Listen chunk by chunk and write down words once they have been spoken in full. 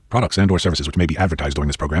Products and/or services which may be advertised during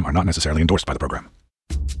this program are not necessarily endorsed by the program.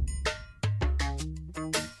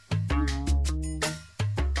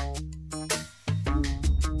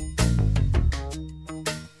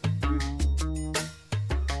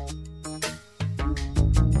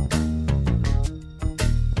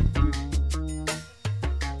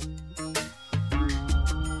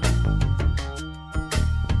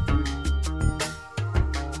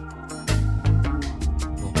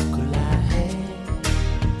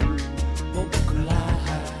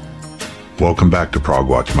 Welcome back to Prog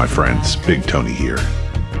Watch, my friends. Big Tony here.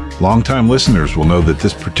 Longtime listeners will know that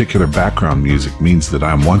this particular background music means that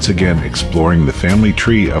I'm once again exploring the family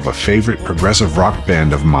tree of a favorite progressive rock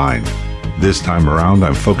band of mine. This time around,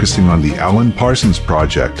 I'm focusing on the Alan Parsons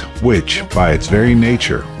Project, which, by its very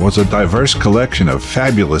nature, was a diverse collection of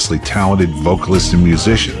fabulously talented vocalists and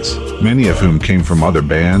musicians, many of whom came from other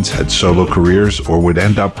bands, had solo careers, or would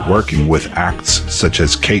end up working with acts such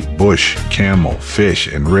as Kate Bush, Camel, Fish,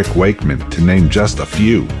 and Rick Wakeman, to name just a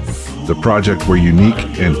few. The project were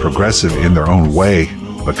unique and progressive in their own way,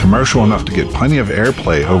 but commercial enough to get plenty of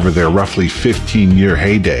airplay over their roughly 15-year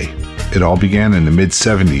heyday. It all began in the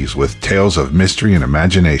mid-70s with Tales of Mystery and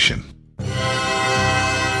Imagination.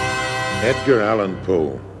 Edgar Allan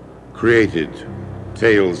Poe created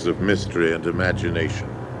Tales of Mystery and Imagination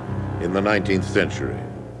in the 19th century.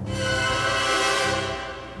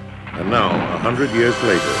 And now, 100 years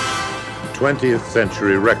later, 20th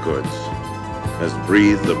Century Records has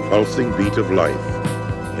breathed the pulsing beat of life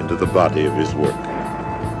into the body of his work.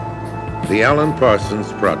 The Alan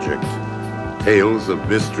Parsons Project, Tales of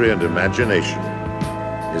Mystery and Imagination,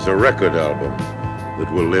 is a record album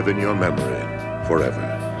that will live in your memory forever.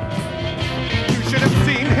 You should have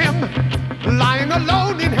seen him lying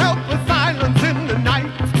alone in helpless silence in the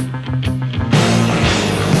night.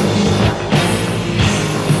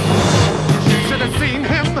 You should have seen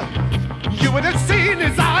him. You would have seen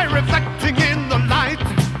his eye reflecting in the light.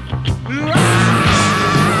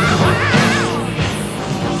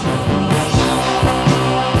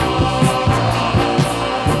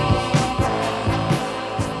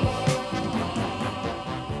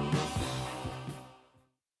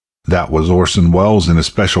 That was Orson Welles in a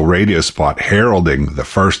special radio spot heralding the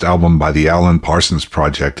first album by the Alan Parsons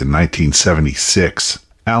Project in 1976.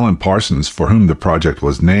 Alan Parsons, for whom the project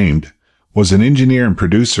was named, was an engineer and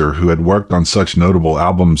producer who had worked on such notable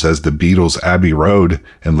albums as the Beatles' Abbey Road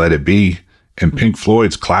and Let It Be, and Pink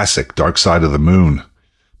Floyd's classic Dark Side of the Moon.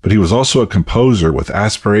 But he was also a composer with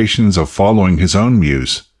aspirations of following his own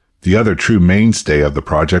muse. The other true mainstay of the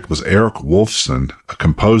project was Eric Wolfson, a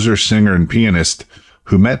composer, singer, and pianist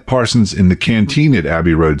who met Parsons in the canteen at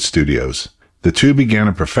Abbey Road Studios. The two began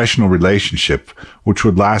a professional relationship which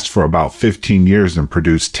would last for about 15 years and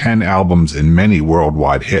produce 10 albums and many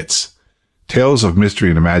worldwide hits. Tales of Mystery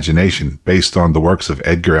and Imagination, based on the works of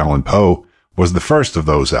Edgar Allan Poe, was the first of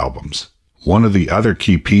those albums. One of the other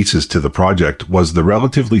key pieces to the project was the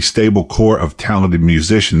relatively stable core of talented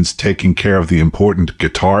musicians taking care of the important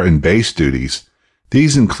guitar and bass duties.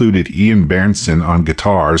 These included Ian Bairnson on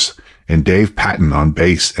guitars and Dave Patton on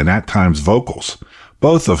bass and at times vocals,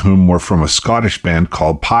 both of whom were from a Scottish band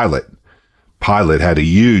called Pilot. Pilot had a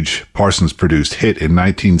huge Parsons-produced hit in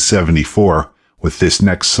 1974 with this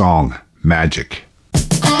next song, Magic.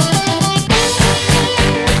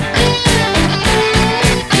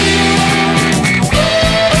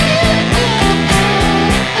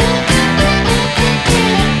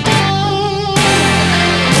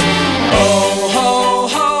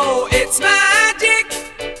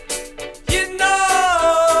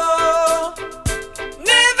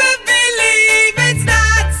 Never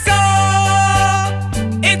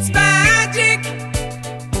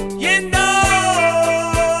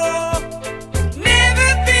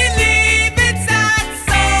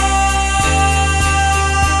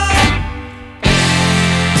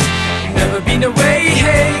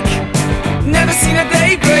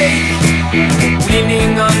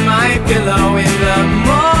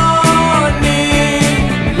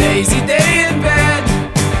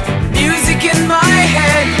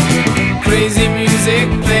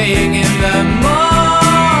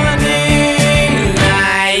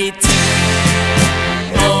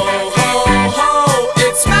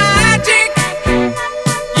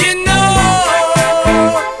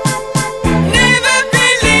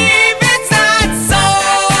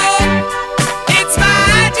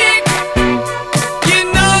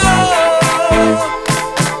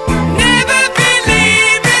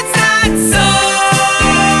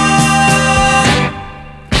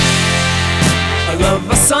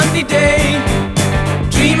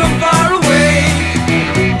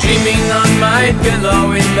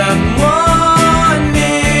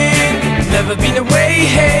never been away,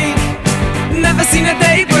 hey, never seen a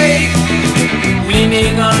day break.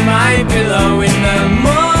 Leaning on my pillow in the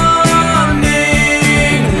morning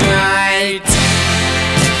light.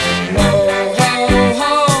 Ho, ho,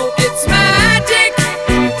 ho, it's magic,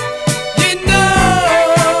 you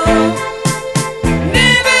know.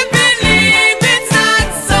 Never believe it's not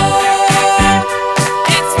so.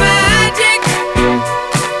 It's magic,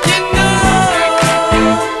 you know.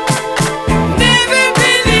 Never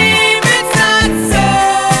believe it's not so.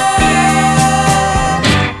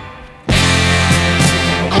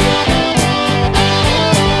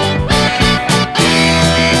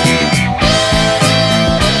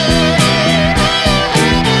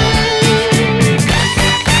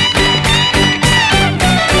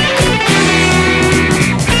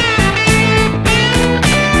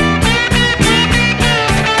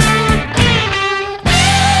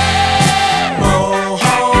 Ho,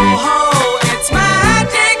 ho, ho, it's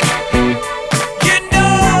magic, you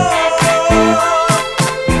know.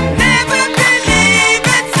 Never believe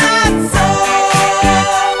it's not so.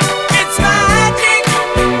 It's magic,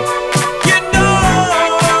 you know.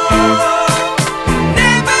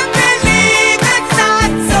 Never believe it's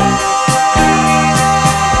not so.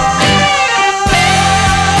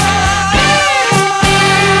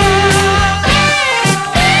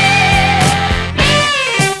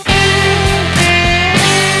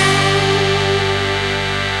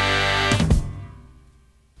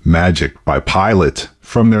 Magic by Pilot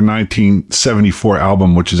from their 1974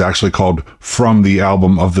 album, which is actually called From the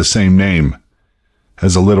Album of the Same Name.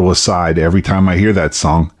 As a little aside, every time I hear that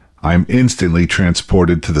song, I am instantly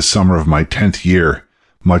transported to the summer of my 10th year,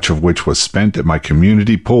 much of which was spent at my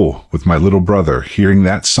community pool with my little brother, hearing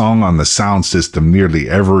that song on the sound system nearly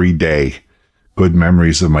every day. Good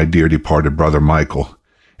memories of my dear departed brother Michael.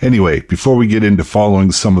 Anyway, before we get into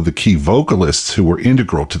following some of the key vocalists who were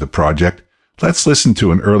integral to the project, let's listen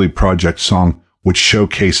to an early project song which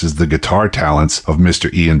showcases the guitar talents of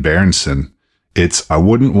Mr. Ian Berenson. It's I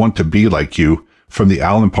Wouldn't Want to Be Like You from the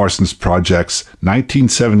Alan Parsons Project's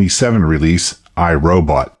 1977 release, I,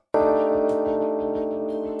 Robot.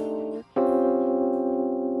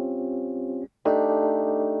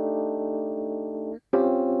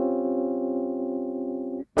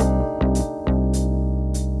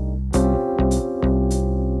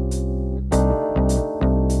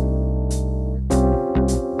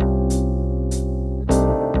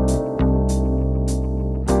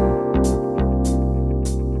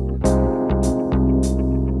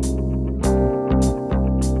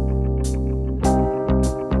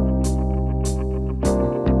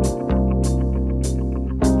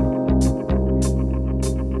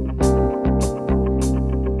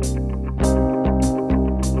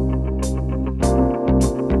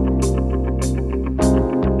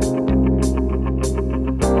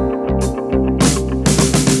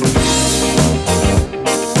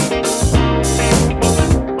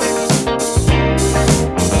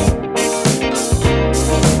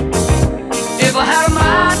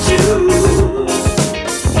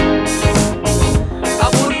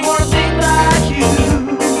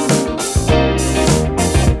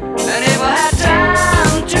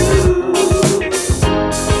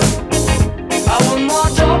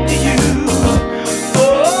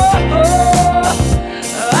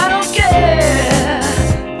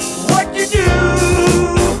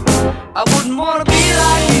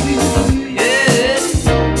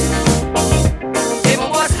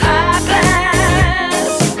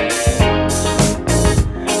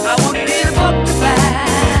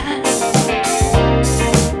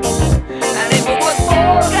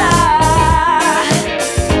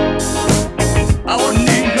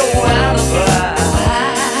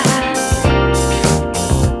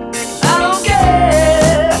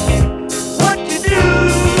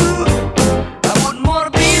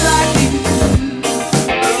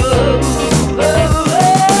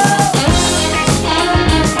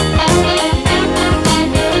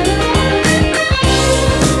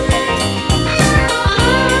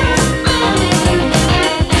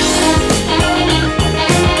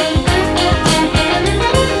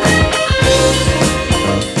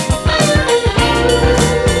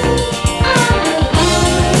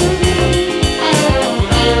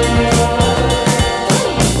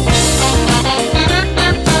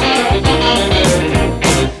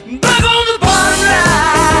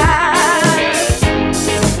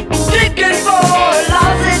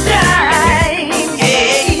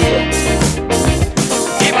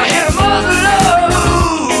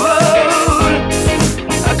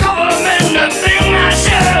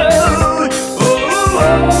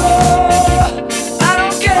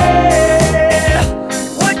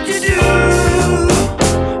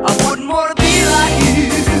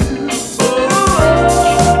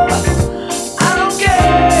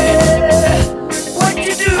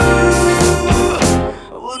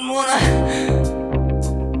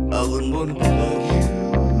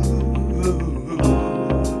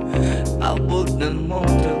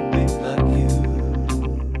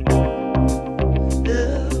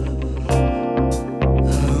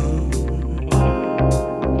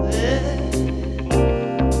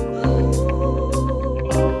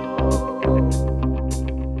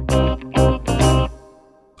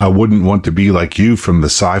 I Wouldn't Want to Be Like You from the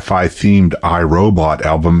sci-fi themed I, Robot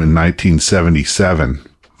album in 1977.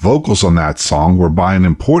 Vocals on that song were by an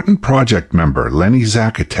important project member, Lenny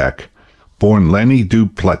Zakatek, born Lenny Du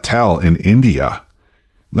Platel in India.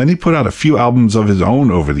 Lenny put out a few albums of his own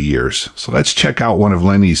over the years, so let's check out one of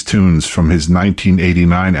Lenny's tunes from his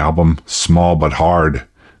 1989 album, Small But Hard.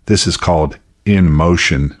 This is called In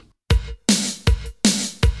Motion.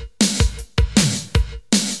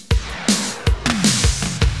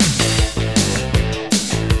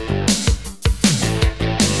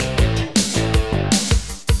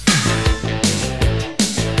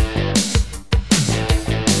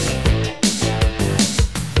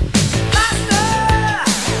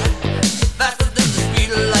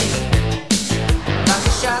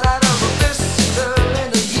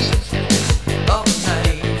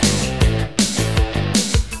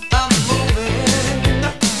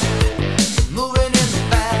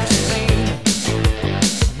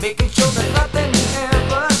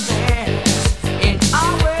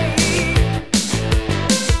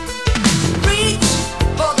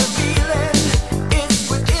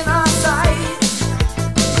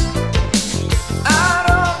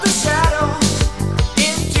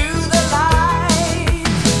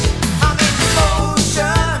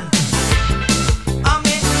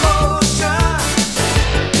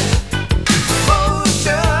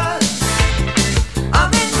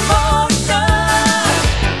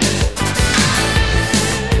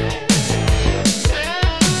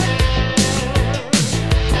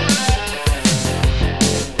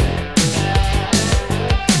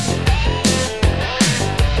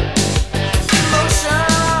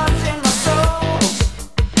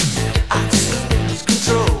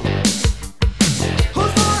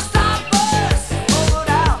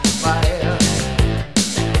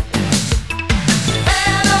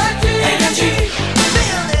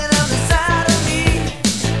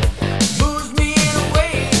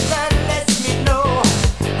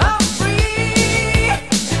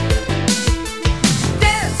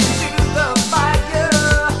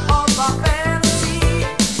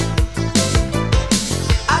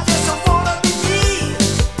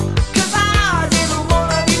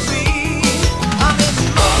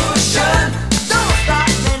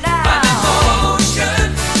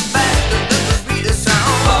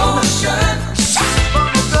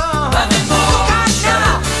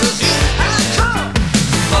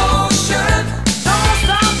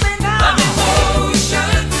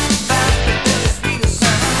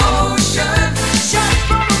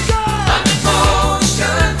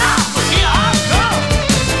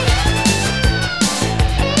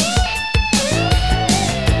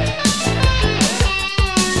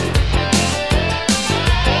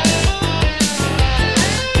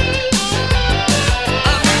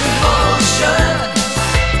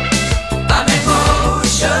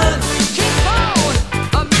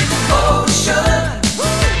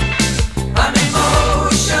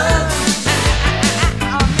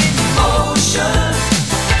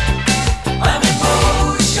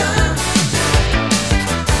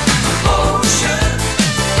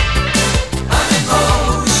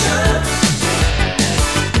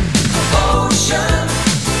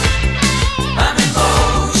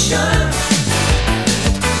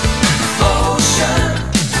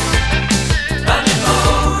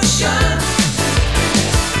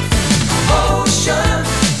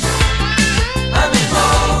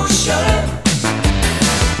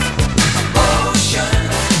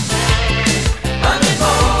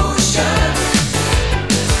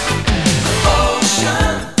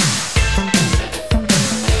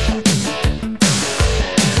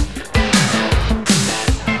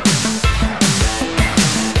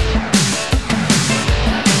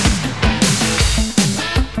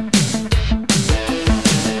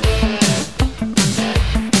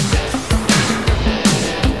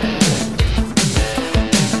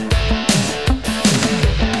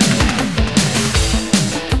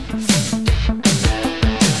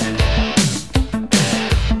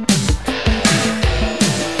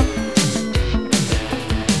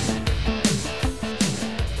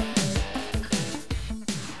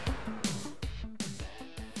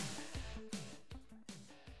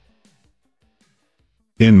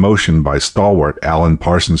 In Motion by stalwart Alan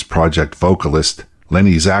Parsons Project vocalist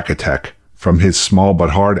Lenny Zakatek from his Small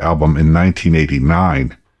But Hard album in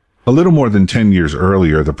 1989. A little more than 10 years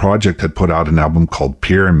earlier, the project had put out an album called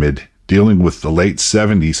Pyramid, dealing with the late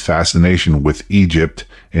 70s fascination with Egypt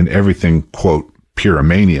and everything, quote,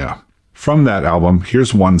 Pyramania. From that album,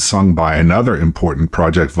 here's one sung by another important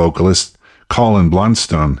project vocalist, Colin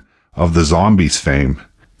Blunstone, of the Zombies fame.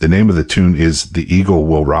 The name of the tune is The Eagle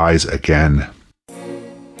Will Rise Again.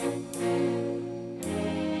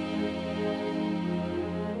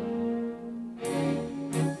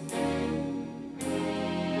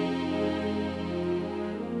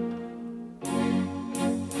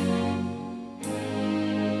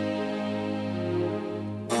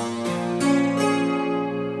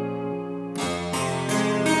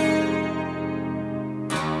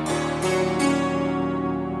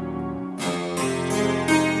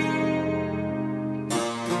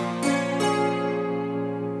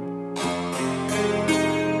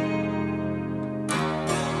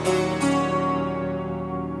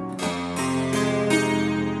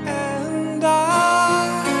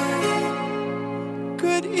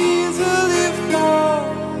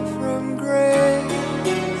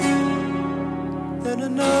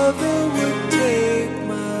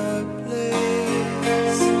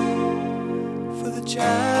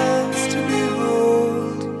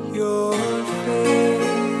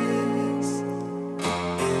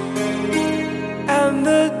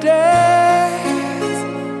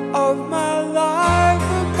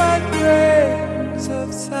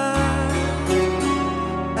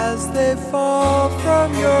 they fall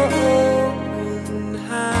from your open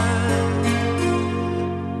hand.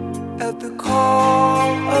 At the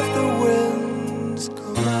call of the wind's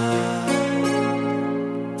command,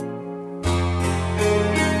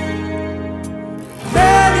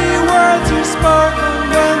 many words are spoken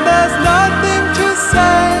when there's nothing to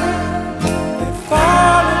say. They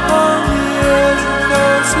fall upon the ears of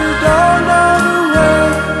those who don't know the way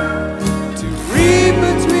to read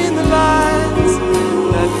between the lines,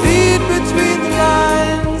 that lead between the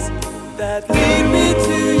lines, that lead me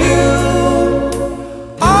to you.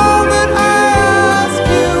 All that I ask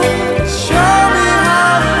you is show me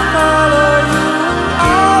how to follow you and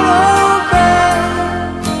I'll obey.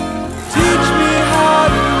 Teach me how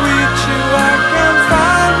to reach you, I can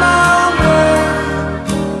find my own way.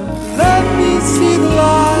 Let me see the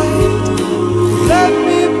light, let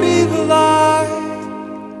me be the light.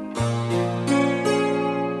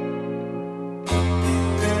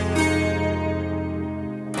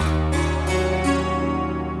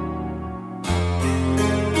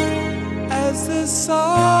 As the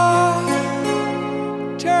sun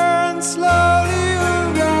turns slowly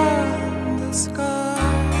around the sky,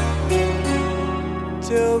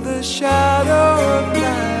 till the shadow of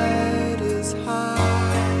night is high,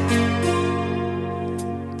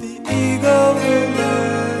 the eagle will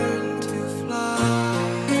learn to fly,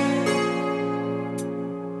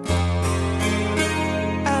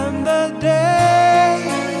 and the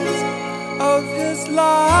days of his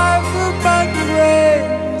life are but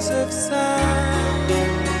grains of sand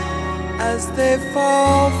as they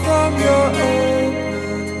fall from your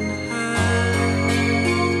open hand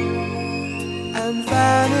and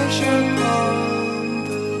vanish upon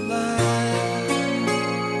the land.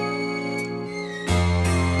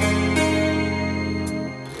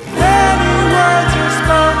 Many words are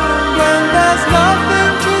spoken when there's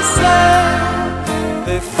nothing to say.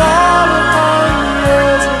 They fall upon the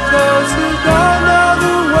ears of those who don't know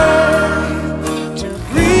the way to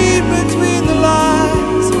read between the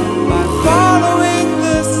lines by following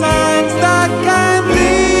the signs that can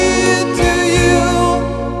lead to you.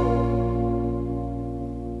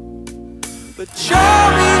 But show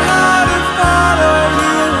me how to follow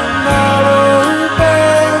you and I'll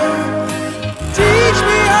obey. Teach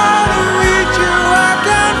me how to reach you, I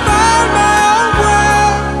can find my own way.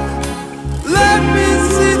 Let me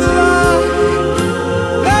see the light,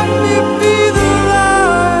 let me be the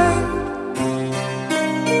light.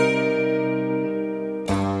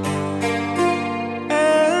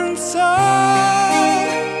 And so,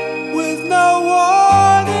 with no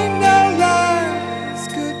warning, no last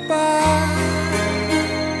goodbye,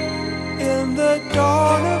 in the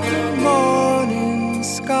dawn of the morning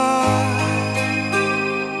sky,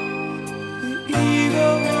 the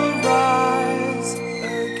eagle will rise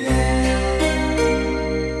again.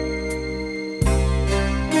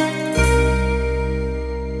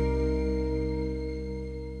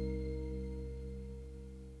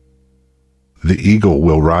 The Eagle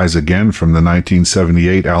Will Rise Again from the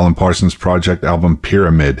 1978 Alan Parsons Project album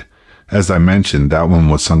Pyramid. As I mentioned, that one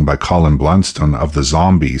was sung by Colin Blunstone of the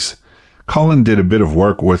Zombies. Colin did a bit of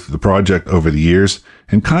work with the project over the years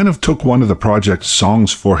and kind of took one of the project's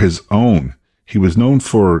songs for his own. He was known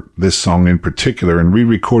for this song in particular and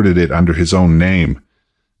re-recorded it under his own name.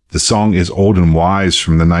 The song is Old and Wise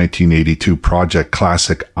from the 1982 project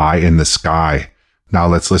classic Eye in the Sky. Now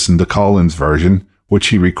let's listen to Colin's version, which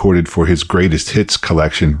he recorded for his Greatest Hits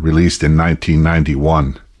collection released in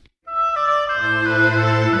 1991.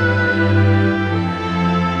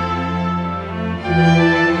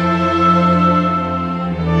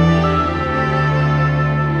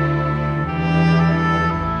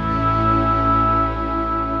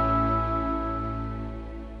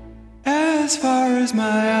 As far as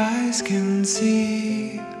my eyes can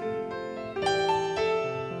see,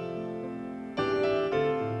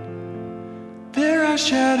 there are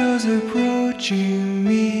shadows approaching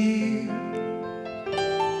me.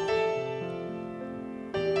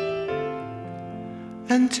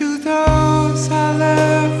 And to those I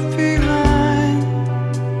left behind,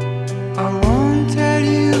 I won't tell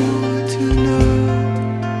you to know.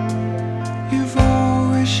 You've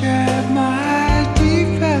always shared my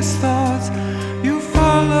deepest thoughts. You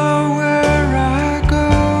follow where I go.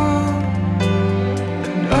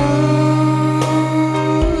 And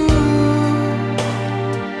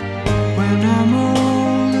when I'm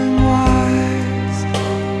old and wise,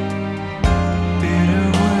 bitter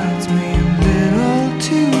words mean little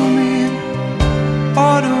to me.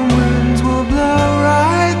 Autumn winds will blow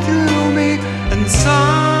right through me, and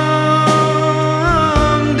someday,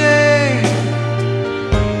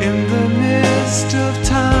 in the midst of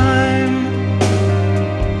time,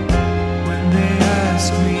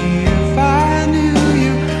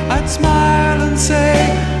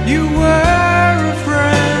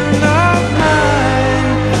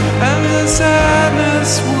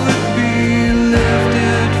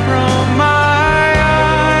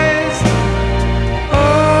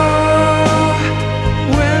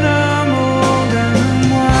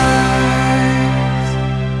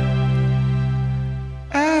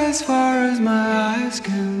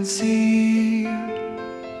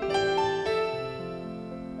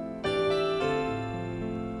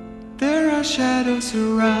 there are shadows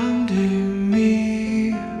surrounding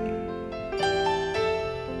me.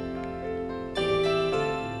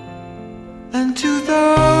 And to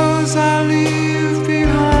those I leave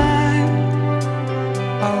behind,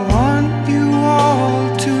 I want you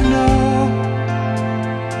all to know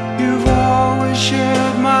you've always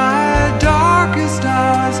shared my darkest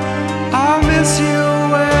hours. I'll miss you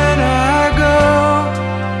when I go.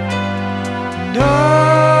 No,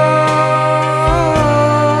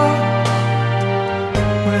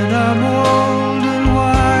 when I'm old and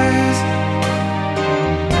wise,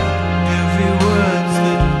 every word's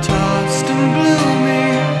been tossed and gloomy,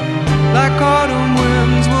 like autumn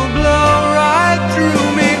winds will blow right through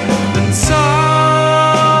me. And someday,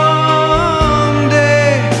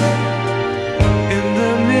 in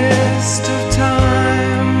the mist of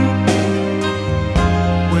time,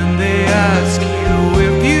 when they ask you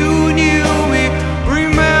if you knew me,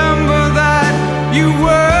 remember that you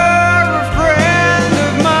were a friend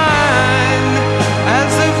of mine.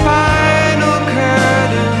 As the final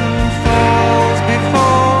curtain falls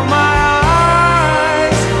before my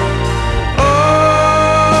eyes,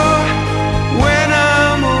 oh, when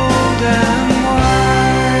I'm old and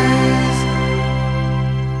wise,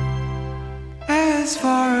 as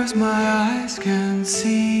far as my eyes can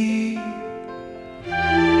see.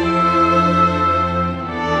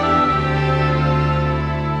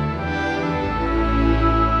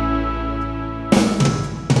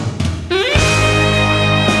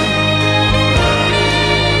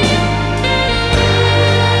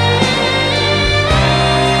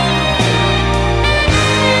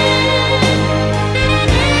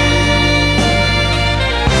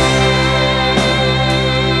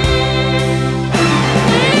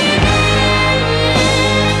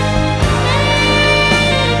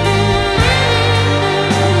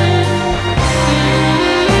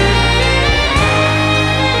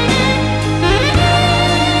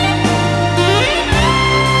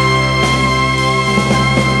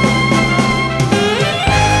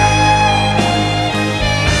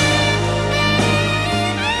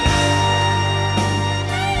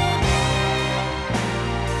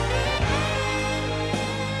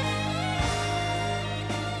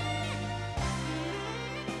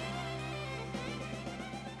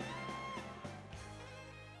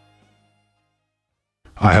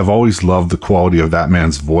 I have always loved the quality of that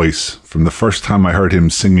man's voice, from the first time I heard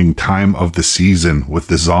him singing Time of the Season with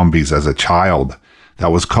the Zombies as a child.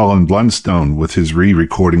 That was Colin Blunstone with his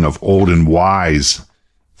re-recording of Old and Wise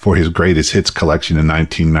for his Greatest Hits collection in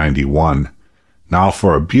 1991. Now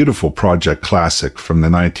for a beautiful project classic from the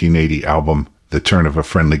 1980 album, The Turn of a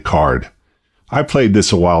Friendly Card. I played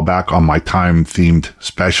this a while back on my time-themed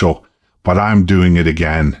special, but I'm doing it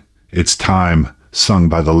again. It's Time, sung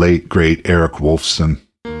by the late, great Eric Wolfson.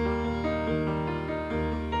 Time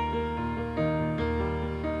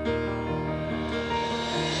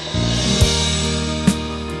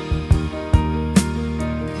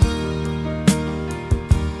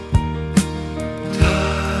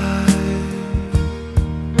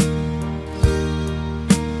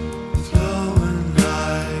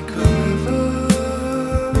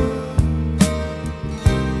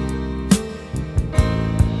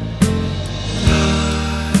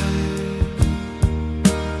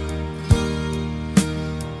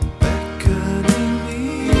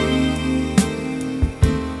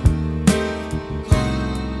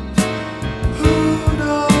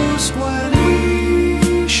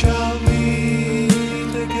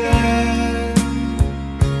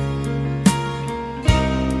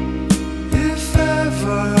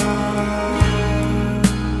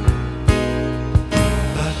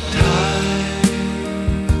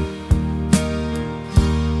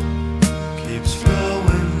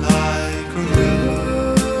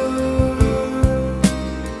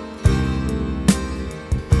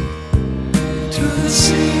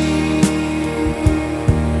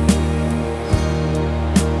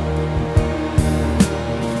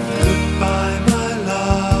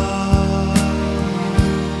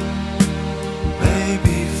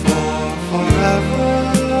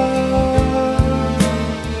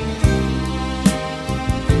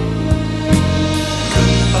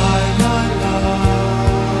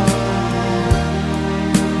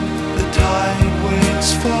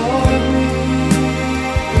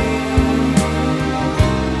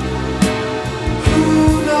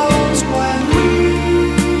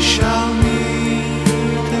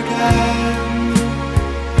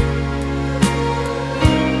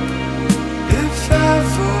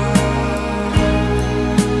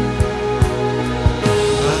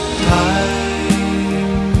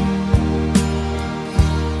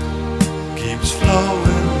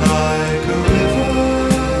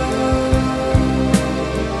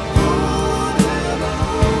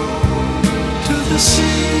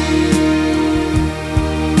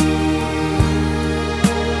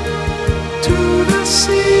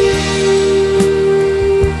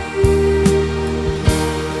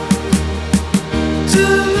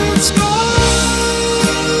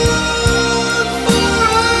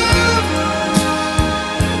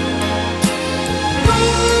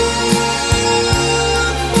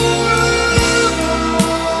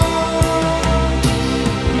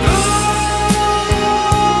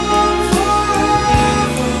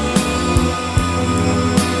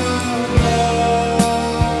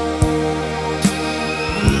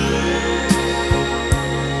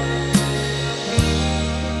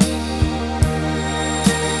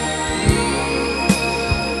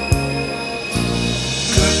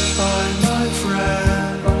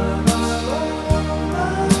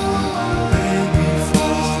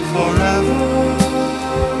forever.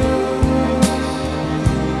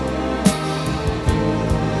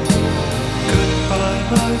 Goodbye,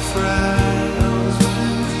 my friends.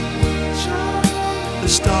 The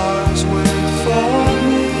stars wait for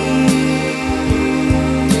me.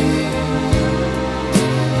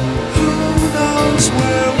 Who knows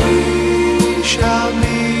where we shall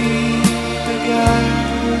meet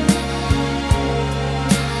again?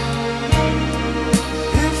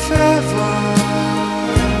 If ever.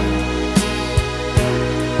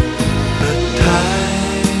 But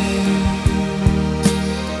time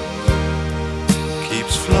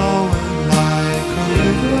keeps flowing like a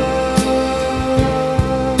river.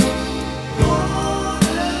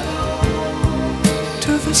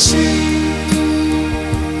 To the sea,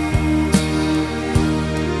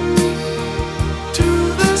 to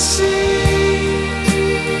the sea,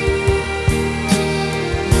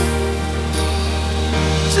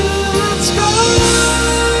 till it's gone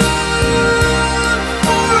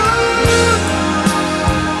forever,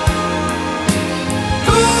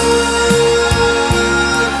 gone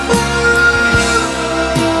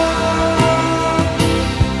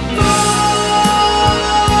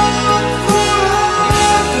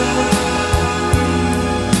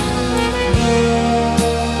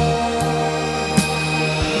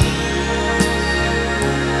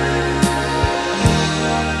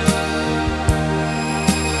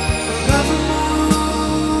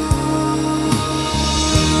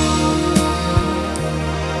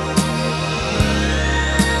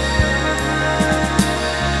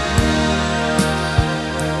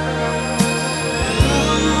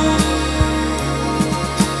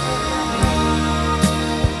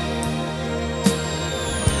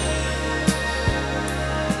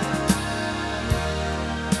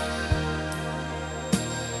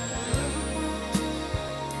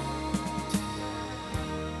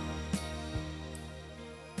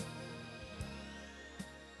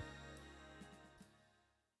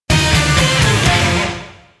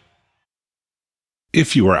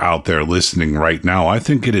If you are out there listening right now, I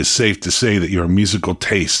think it is safe to say that your musical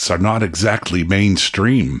tastes are not exactly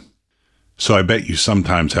mainstream. So I bet you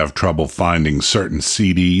sometimes have trouble finding certain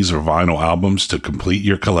CDs or vinyl albums to complete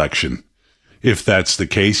your collection. If that's the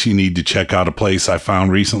case, you need to check out a place I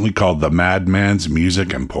found recently called the Madman's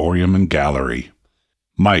Music Emporium and Gallery.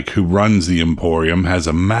 Mike, who runs the Emporium, has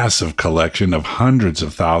a massive collection of hundreds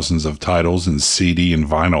of thousands of titles in CD and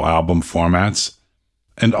vinyl album formats,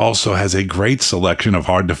 and also has a great selection of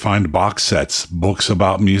hard-to-find box sets, books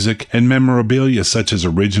about music, and memorabilia such as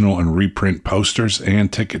original and reprint posters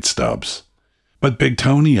and ticket stubs. But Big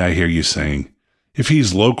Tony, I hear you saying, if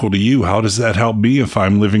he's local to you, how does that help me if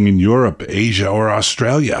I'm living in Europe, Asia, or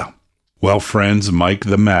Australia? Well, friends, Mike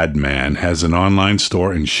the Madman has an online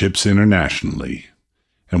store and ships internationally.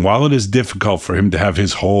 And while it is difficult for him to have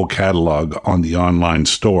his whole catalog on the online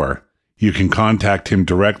store, you can contact him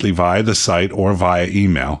directly via the site or via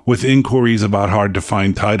email with inquiries about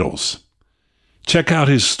hard-to-find titles. Check out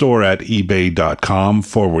his store at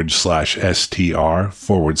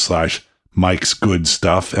ebay.com/str/Mike's Good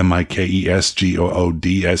Stuff,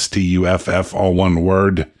 MikeSgoodstuff, all one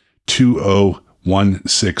word,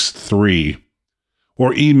 20163.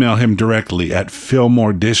 Or email him directly at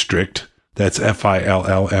Fillmore District, that's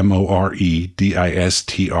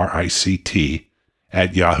FILLMOREDISTRICT,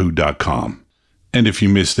 at yahoo.com. And if you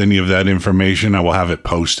missed any of that information, I will have it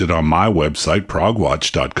posted on my website,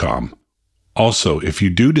 progwatch.com. Also, if you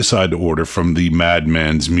do decide to order from the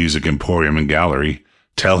Madman's Music Emporium and Gallery,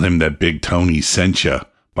 tell him that Big Tony sent you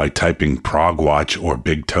by typing Progwatch or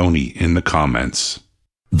Big Tony in the comments.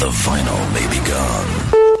 The vinyl may be gone.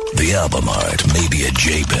 The album art may be a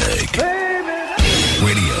JPEG.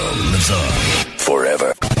 Radio lives on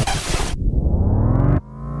forever.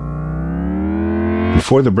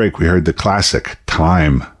 Before the break, we heard the classic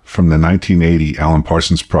Time from the 1980 Alan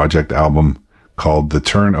Parsons Project album called The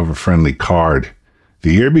Turn of a Friendly Card.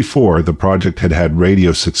 The year before, the project had had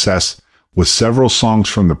radio success with several songs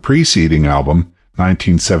from the preceding album,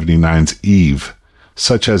 1979's Eve,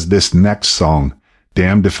 such as this next song,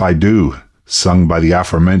 Damned If I Do, sung by the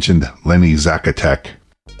aforementioned Lenny Zakatek.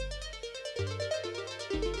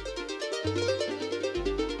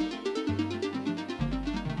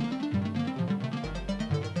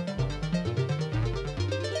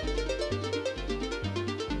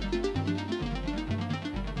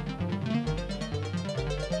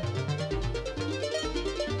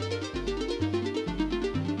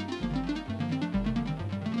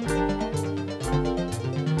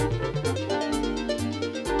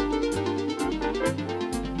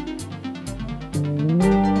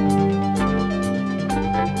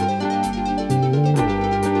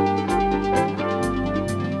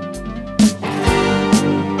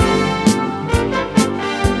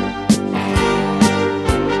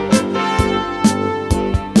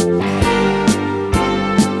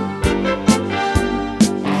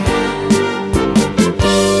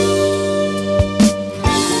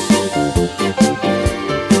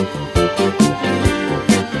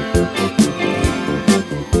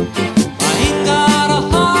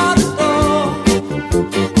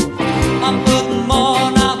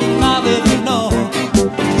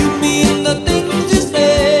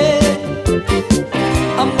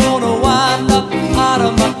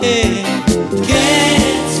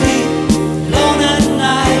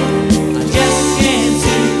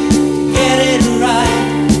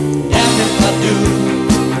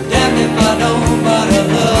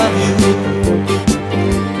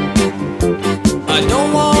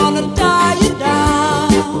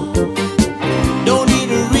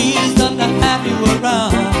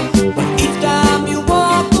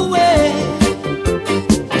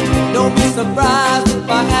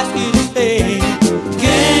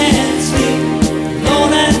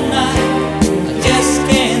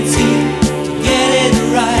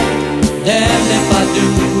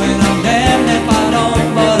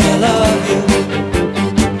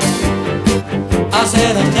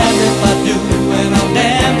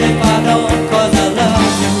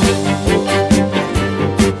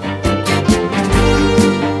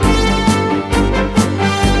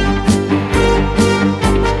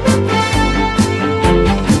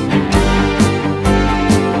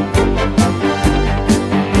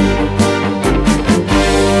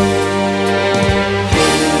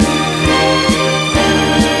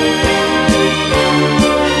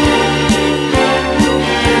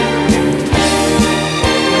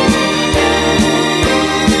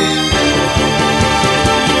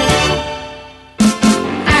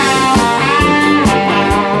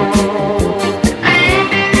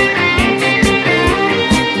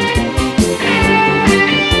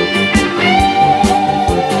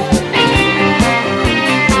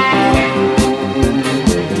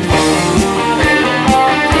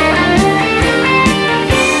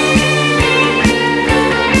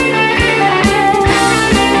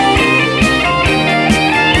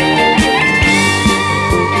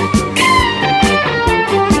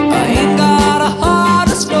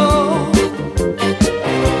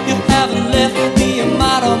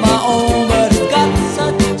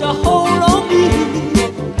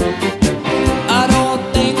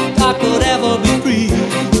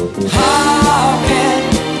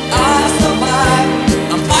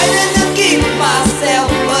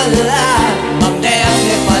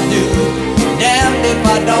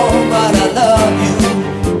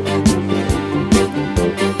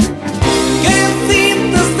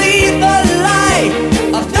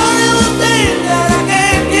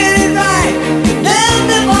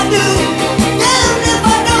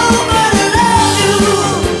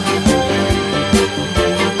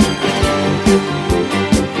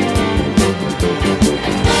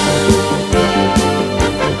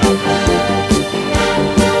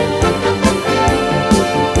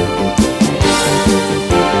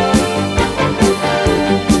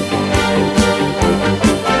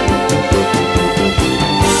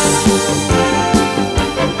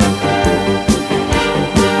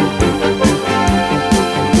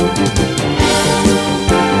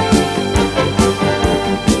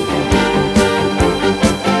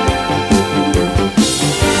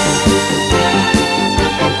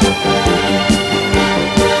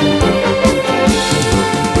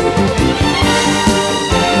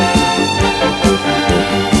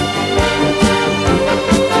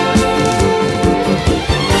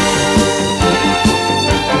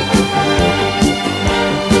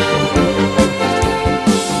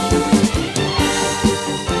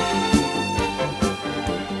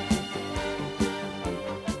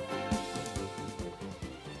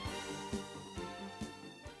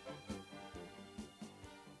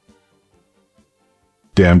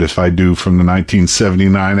 Damned If I Do from the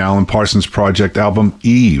 1979 Alan Parsons Project album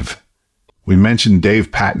Eve. We mentioned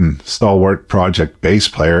Dave Patton, stalwart Project bass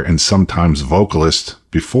player and sometimes vocalist,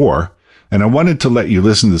 before, and I wanted to let you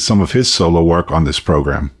listen to some of his solo work on this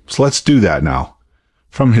program. So let's do that now.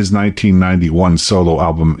 From his 1991 solo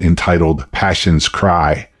album entitled Passion's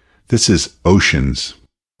Cry, this is Oceans.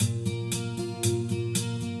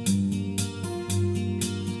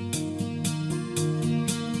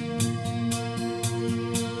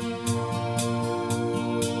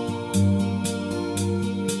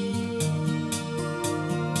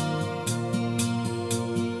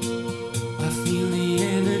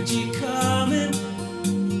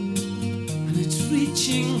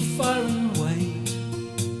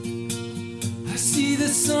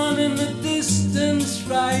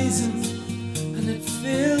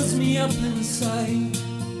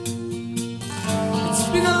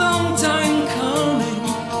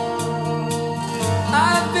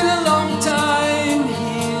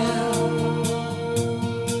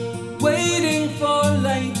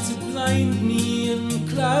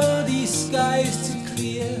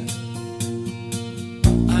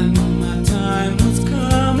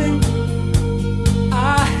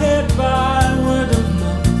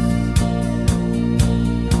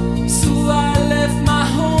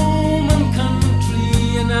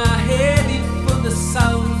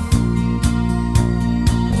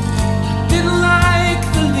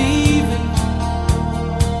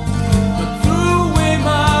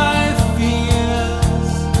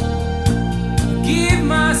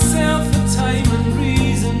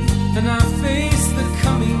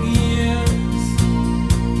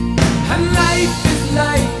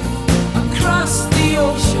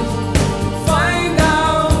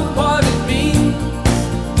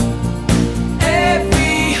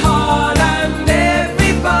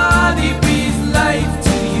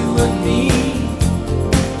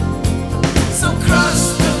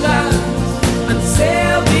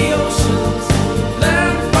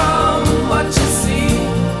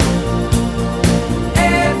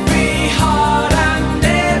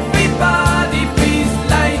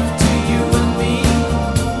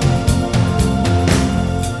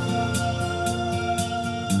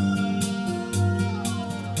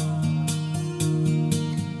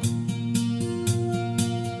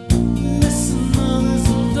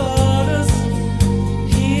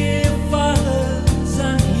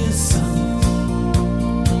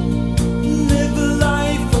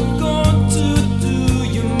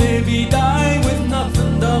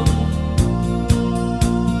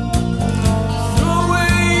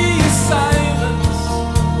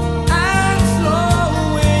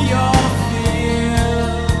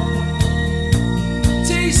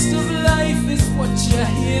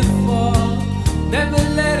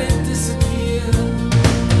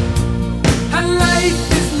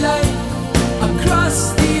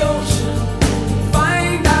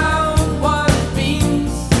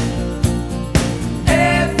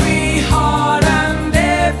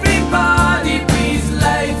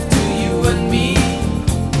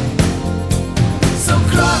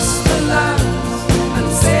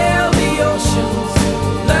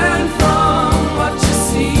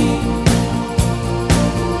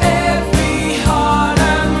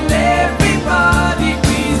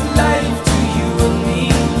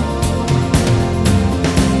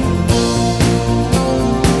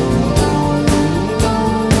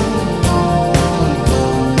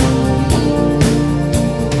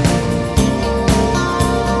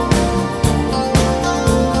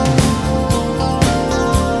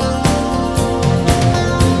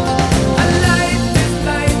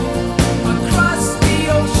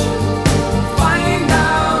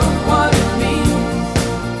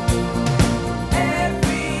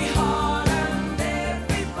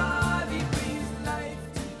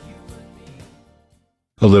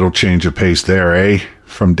 A little change of pace there, eh?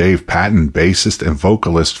 From Dave Patton, bassist and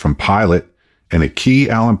vocalist from Pilot, and a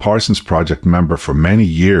key Alan Parsons Project member for many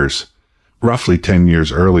years. Roughly 10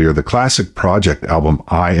 years earlier, the classic Project album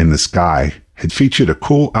Eye in the Sky had featured a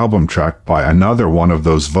cool album track by another one of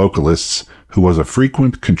those vocalists who was a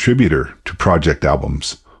frequent contributor to Project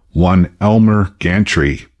albums, one Elmer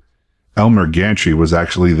Gantry. Elmer Gantry was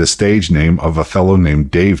actually the stage name of a fellow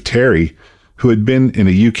named Dave Terry, who had been in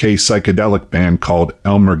a UK psychedelic band called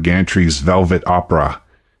Elmer Gantry's Velvet Opera.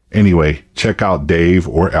 Anyway, check out Dave,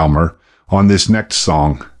 or Elmer, on this next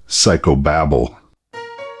song, Psychobabble.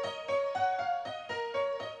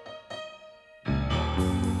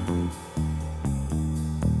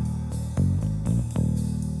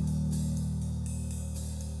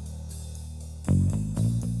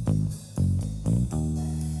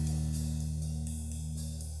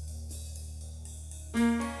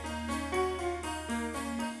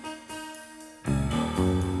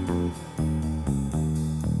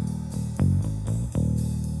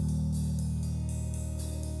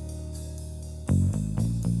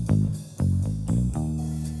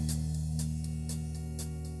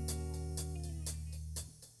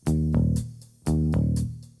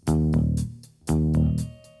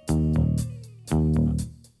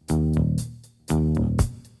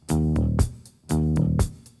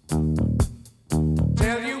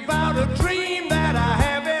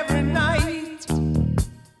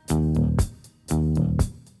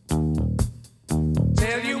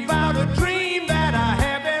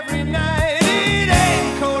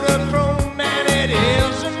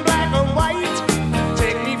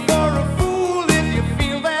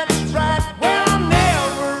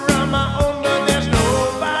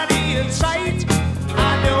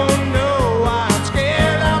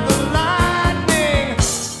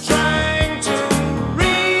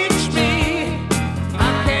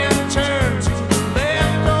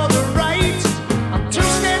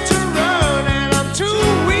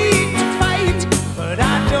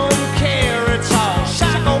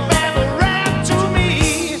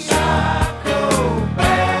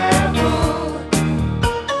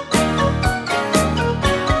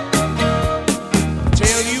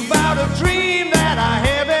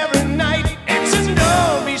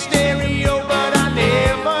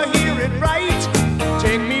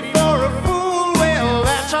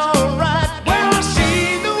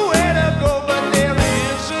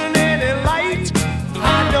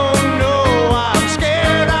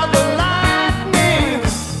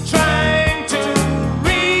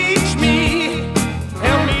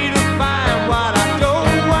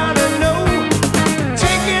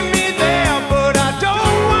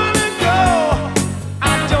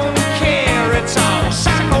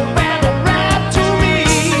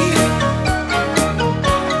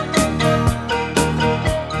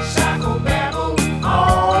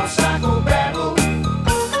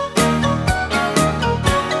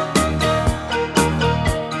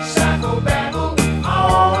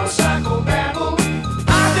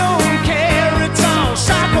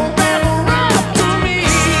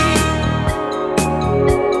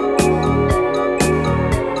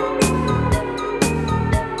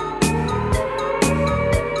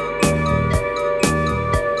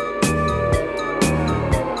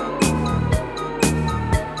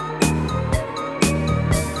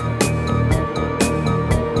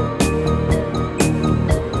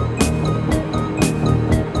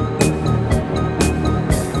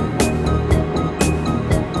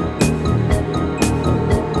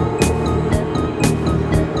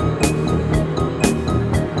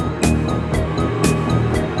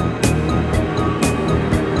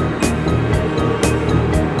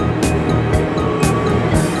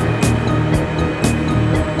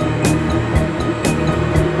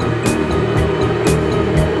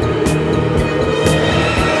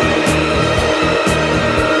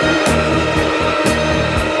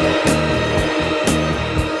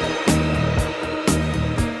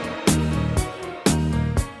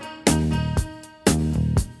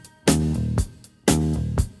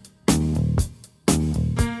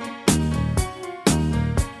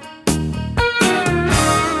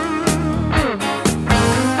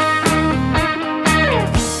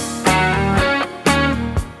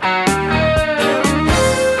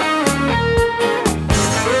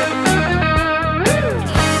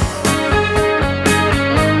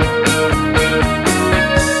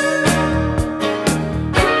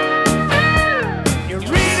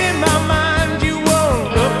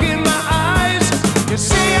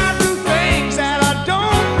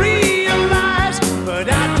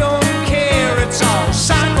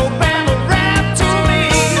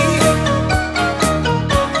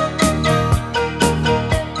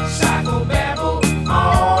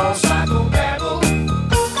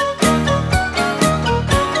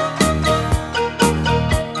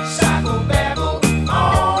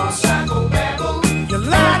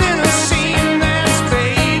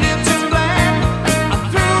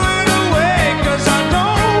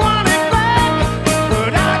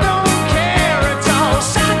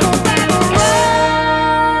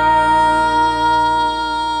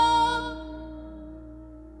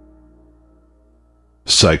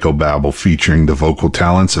 psychobabble featuring the vocal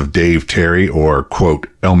talents of Dave Terry or, quote,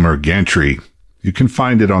 Elmer Gantry. You can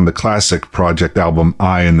find it on the classic project album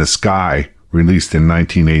Eye in the Sky, released in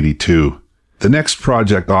 1982. The next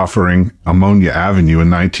project, offering Ammonia Avenue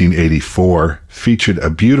in 1984, featured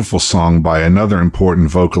a beautiful song by another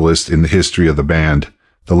important vocalist in the history of the band,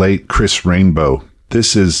 the late Chris Rainbow.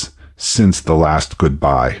 This is Since the Last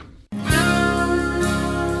Goodbye.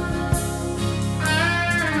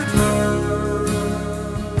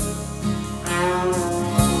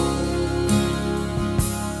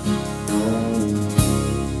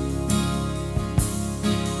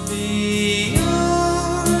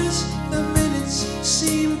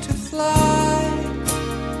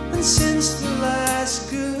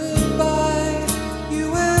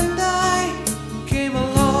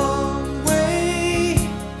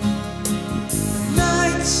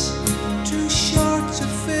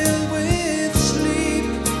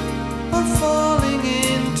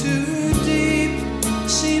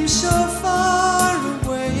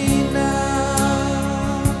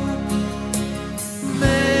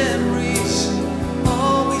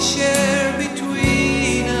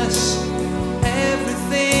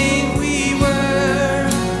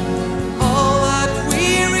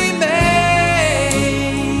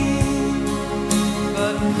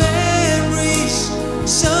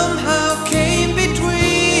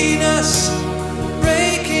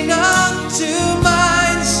 Breaking up to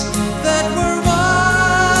minds that were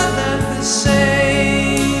one and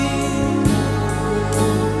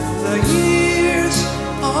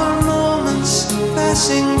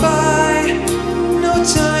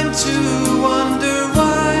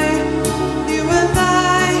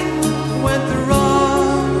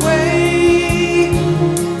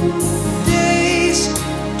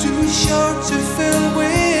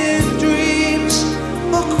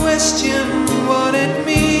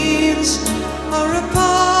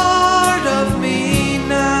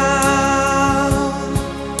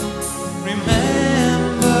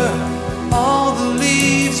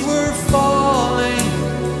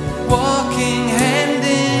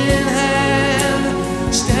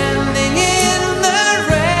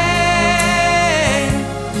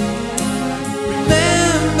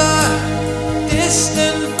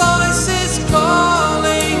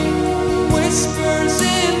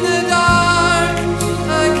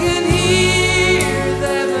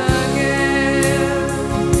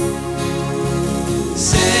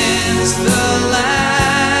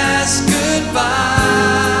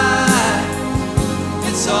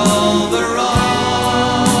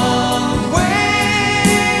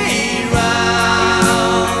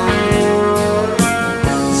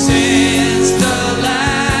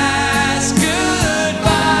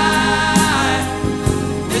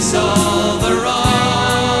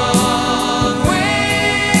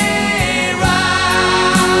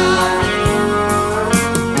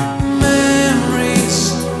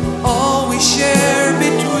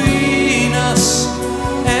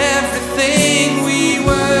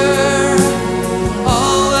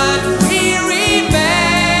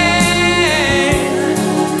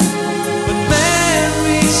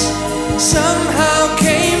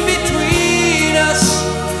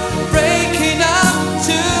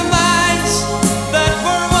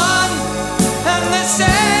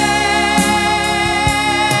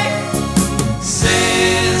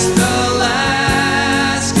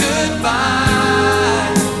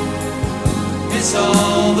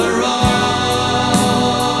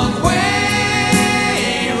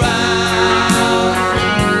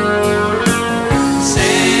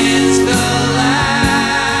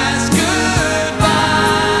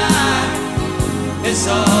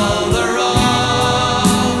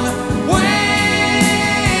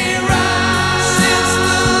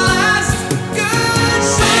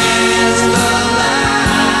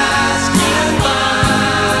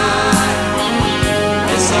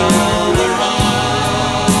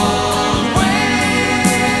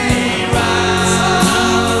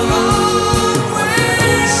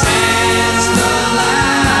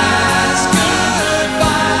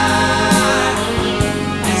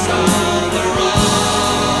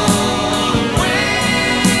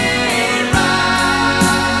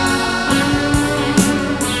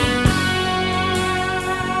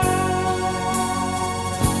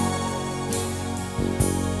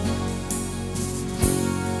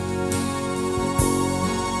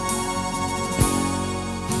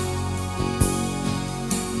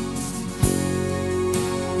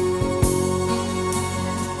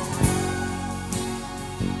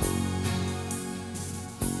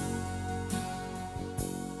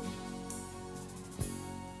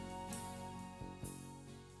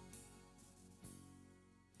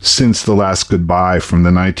Since the Last Goodbye from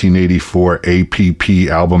the 1984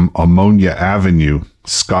 APP album Ammonia Avenue,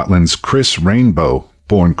 Scotland's Chris Rainbow,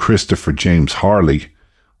 born Christopher James Harley,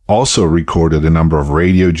 also recorded a number of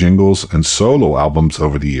radio jingles and solo albums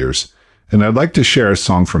over the years, and I'd like to share a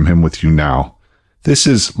song from him with you now. This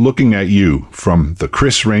is Looking at You from the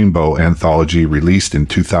Chris Rainbow anthology released in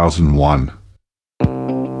 2001.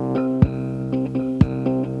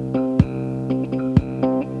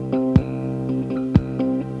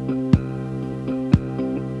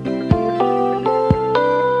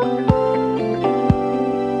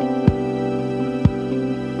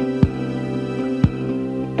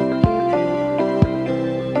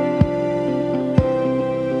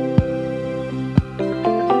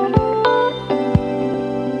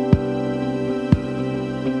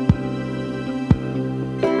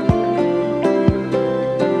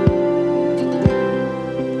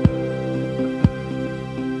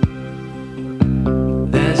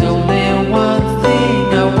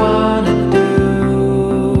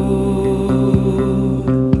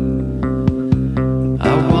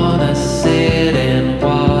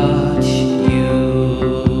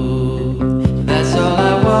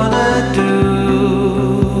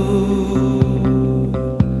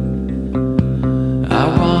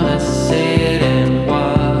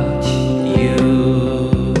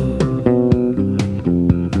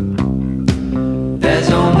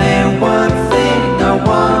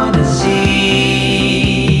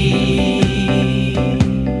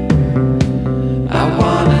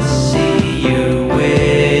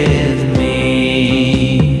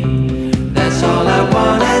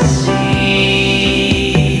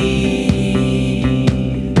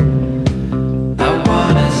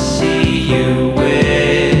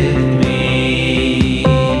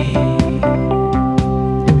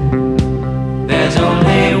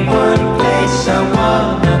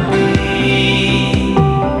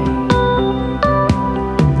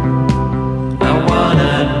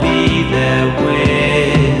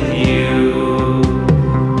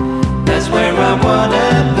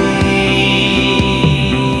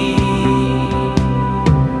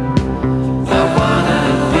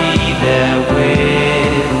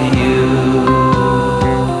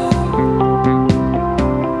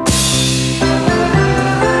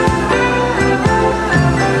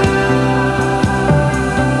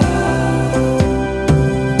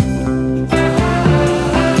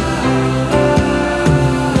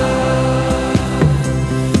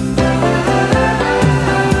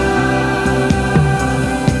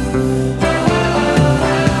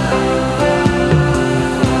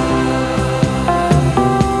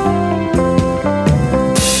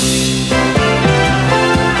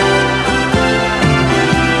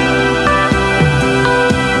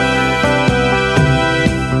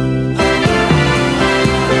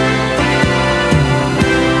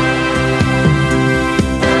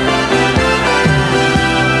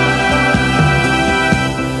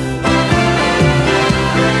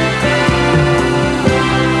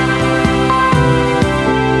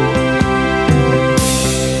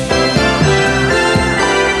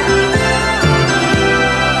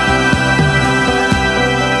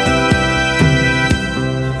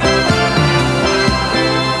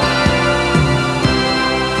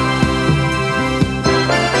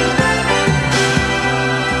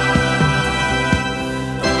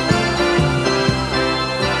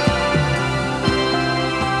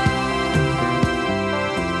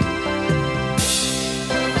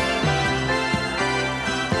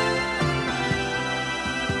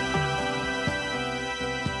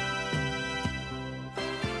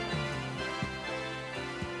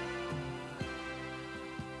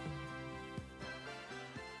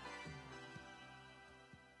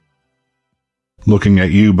 Looking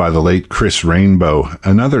at You by the late Chris Rainbow,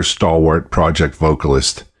 another stalwart project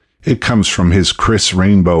vocalist. It comes from his Chris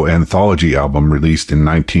Rainbow anthology album released in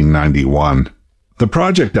 1991. The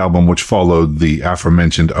project album, which followed the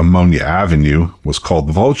aforementioned Ammonia Avenue, was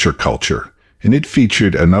called Vulture Culture, and it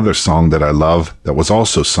featured another song that I love that was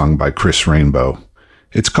also sung by Chris Rainbow.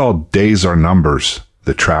 It's called Days Are Numbers,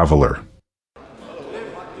 The Traveler.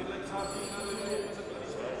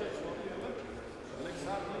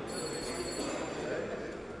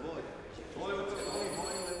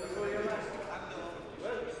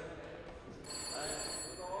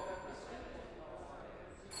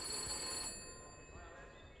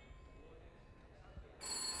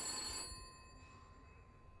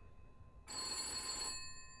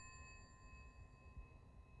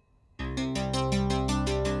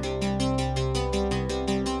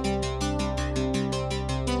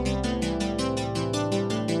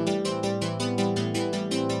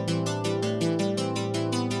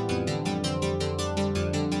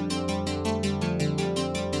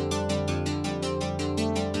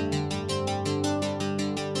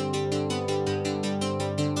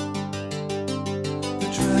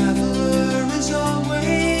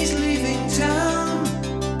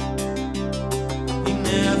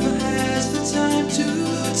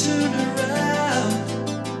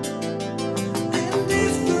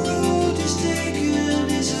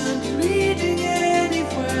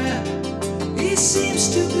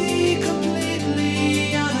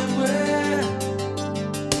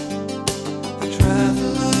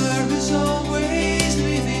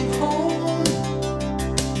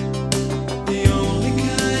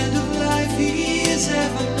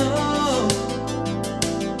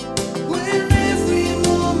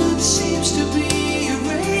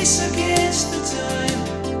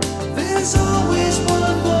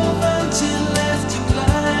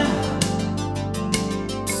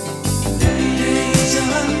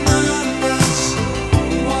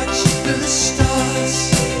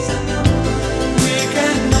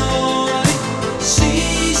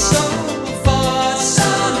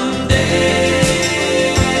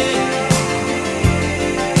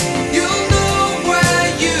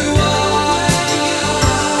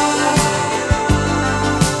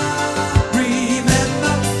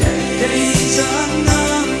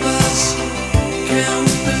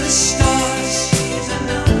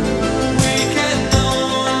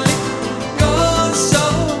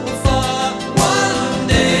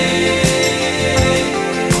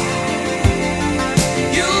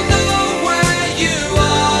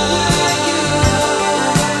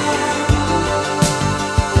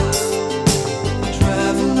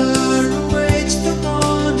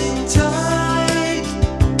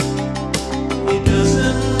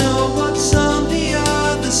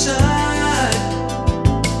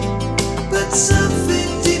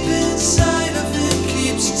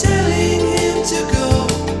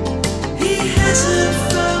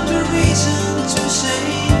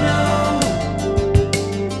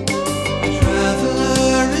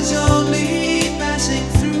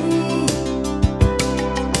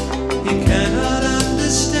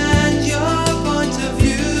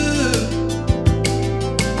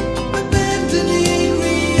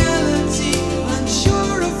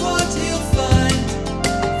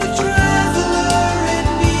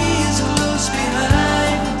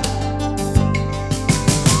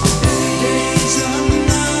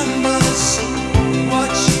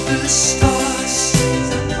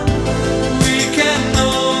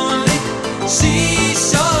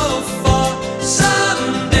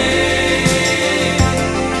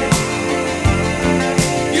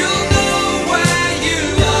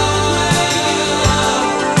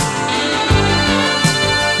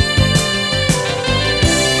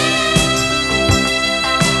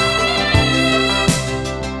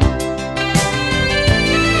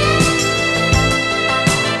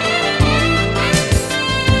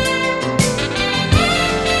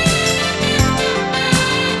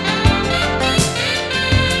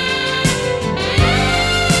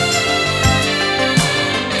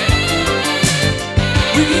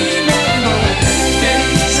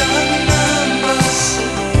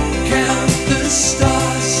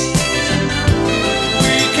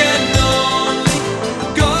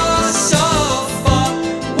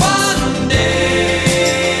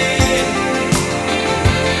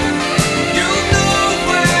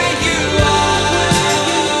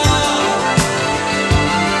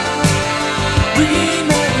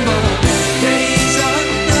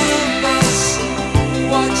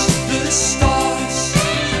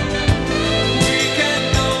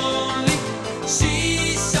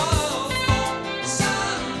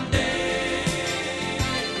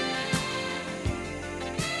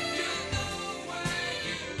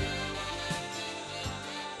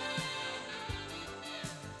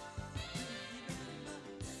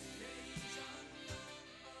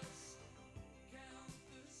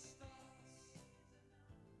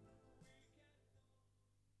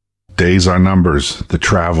 Days Are Numbers, The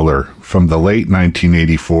Traveler, from the late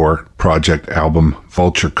 1984 project album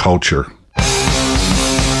Vulture Culture.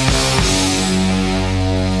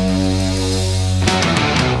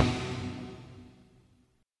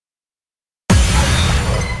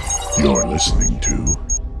 You're listening to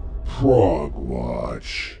Prog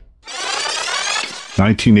Watch.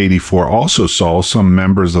 1984 also saw some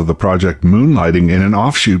members of the project moonlighting in an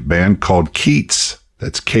offshoot band called Keats.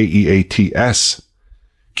 That's Keats.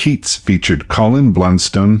 Keats featured Colin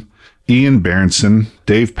Blunstone, Ian Berenson,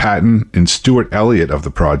 Dave Patton, and Stuart Elliott of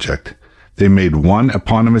the project. They made one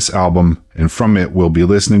eponymous album, and from it we'll be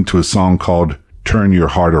listening to a song called Turn Your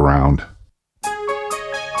Heart Around.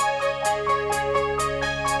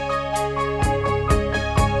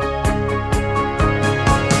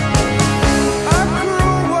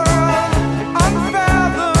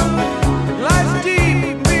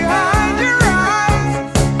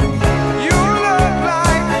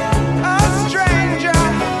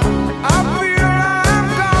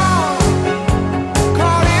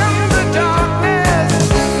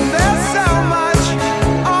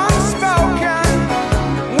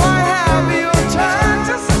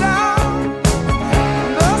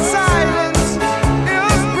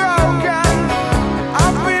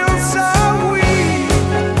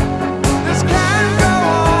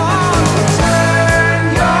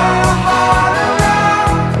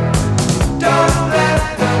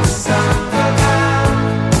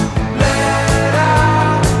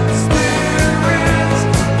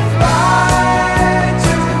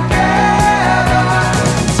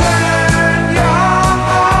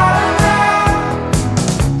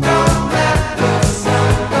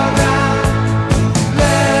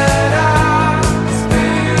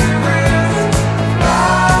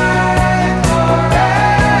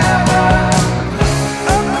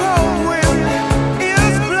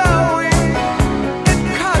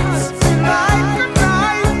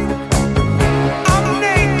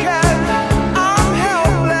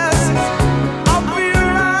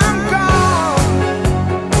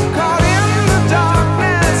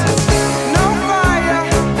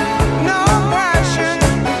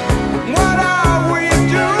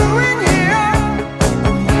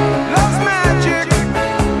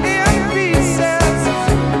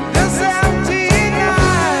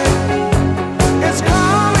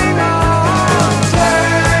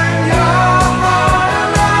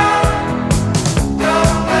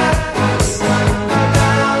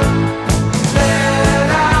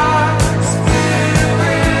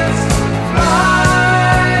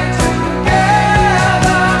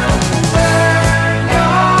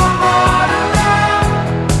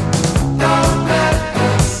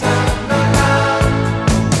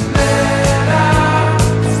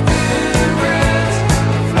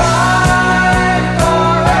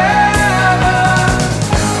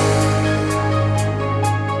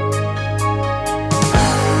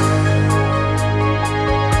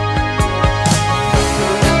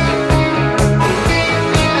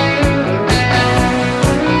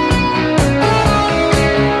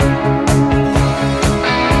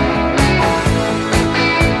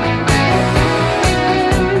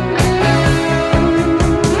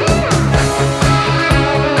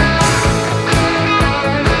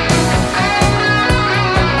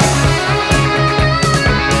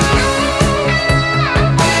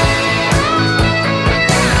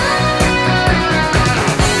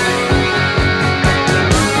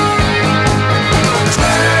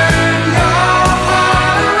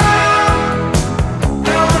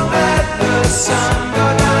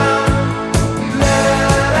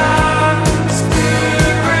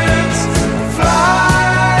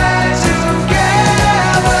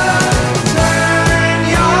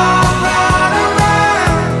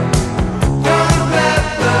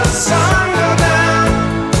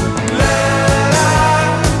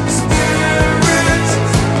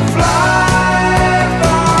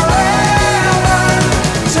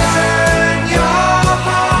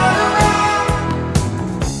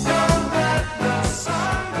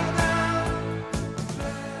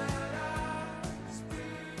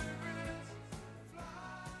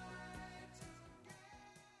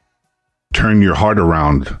 Turn Your Heart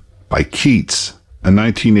Around by Keats, a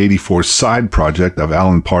 1984 side project of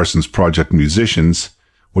Alan Parsons' Project musicians,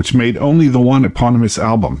 which made only the one eponymous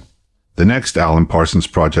album. The next Alan Parsons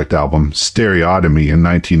Project album, Stereotomy in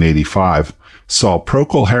 1985, saw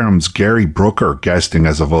Procol Harum's Gary Brooker guesting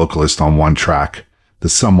as a vocalist on one track, the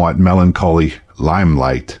somewhat melancholy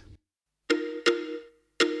Limelight.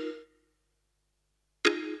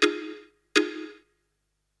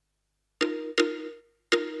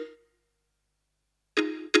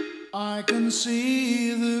 I can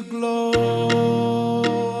see the glow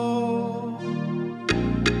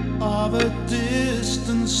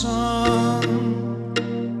sun.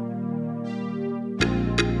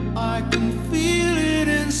 I can feel it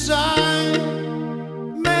inside.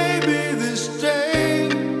 Maybe this day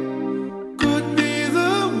could be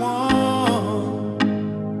the one.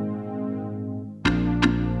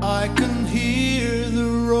 I can hear the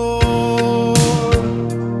roar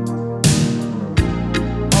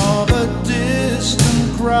of a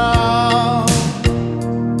distant crowd.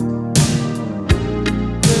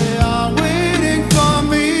 They are waiting for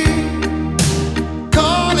me,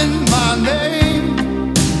 calling my name,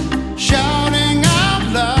 shouting out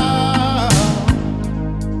loud.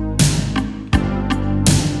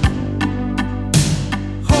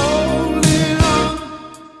 Holding on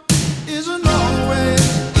isn't always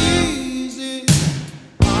easy.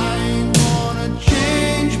 I ain't gonna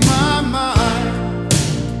change my mind.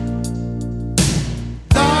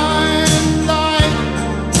 Dying light,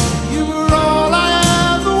 you were all I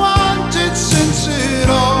ever wanted since it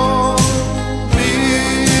all began.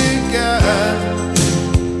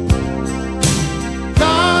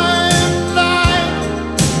 Dying light,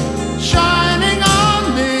 shining on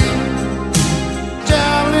me,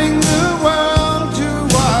 telling the world who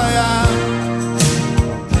I am.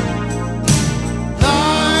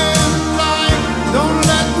 Dying light, don't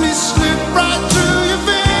let me slip right through your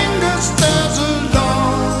fingers. There's a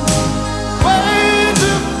long way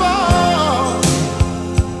to fall.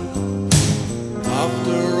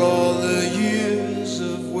 After all the years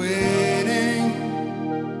of waiting,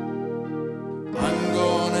 I'm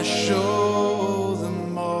gonna show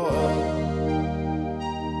them all.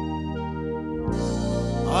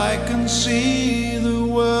 I can see the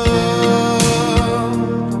world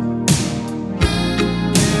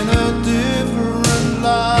in a different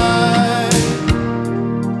light.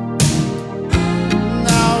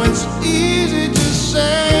 Now it's easy to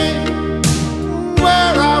say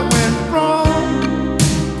where I went wrong,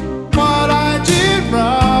 what I did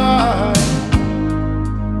right.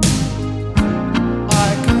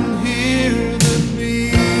 I can hear the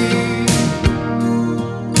beat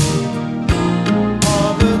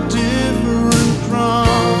of a different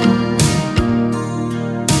drum.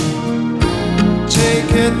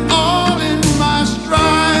 Take it all in my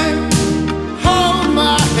stride, hold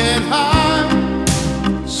my head high,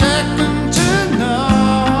 second to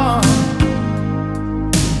none.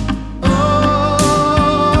 Oh,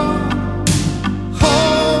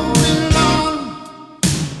 holding on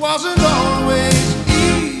wasn't always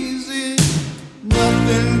easy.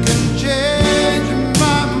 Nothing can change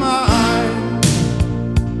my mind.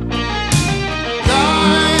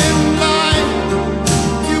 Dying light,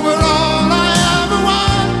 you were all I ever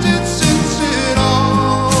wanted since it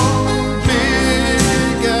all began.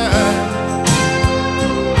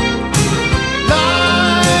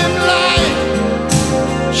 Dying light,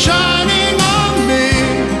 shining on me,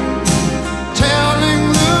 telling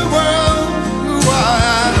the world who I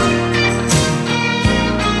am.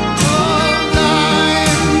 Oh,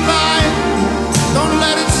 dying light, don't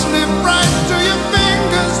let it slip right through your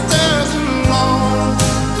fingers. There's a long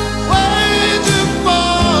way to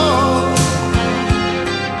fall.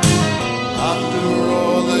 After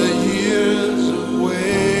all the years of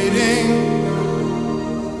waiting,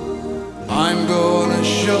 I'm gonna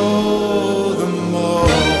show them all.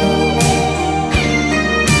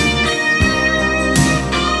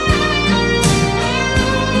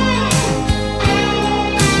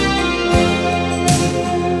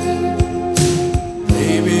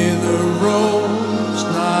 Maybe the road's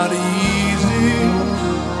not easy.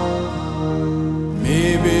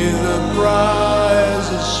 Maybe the prize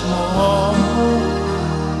is small.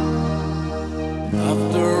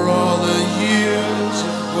 After all the years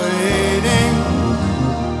of waiting,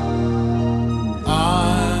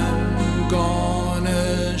 I'm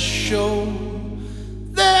gonna show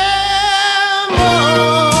them all.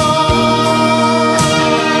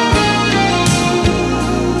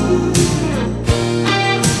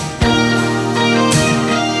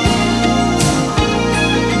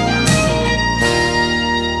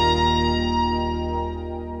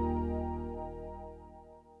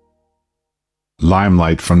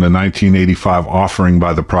 Limelight from the 1985 offering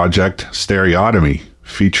by the project Stereotomy,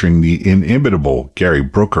 featuring the inimitable Gary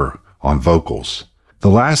Brooker on vocals. The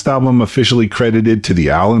last album officially credited to the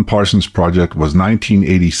Alan Parsons Project was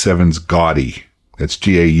 1987's Gaudi. That's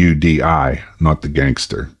Gaudi, not the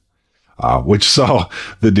gangster. Which saw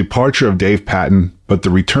the departure of Dave Patton, but the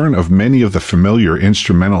return of many of the familiar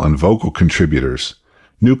instrumental and vocal contributors.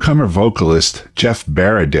 Newcomer vocalist Jeff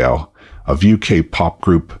Barradale of UK pop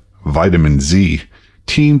group Vitamin Z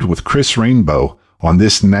teamed with Chris Rainbow on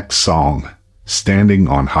this next song, Standing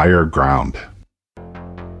on Higher Ground.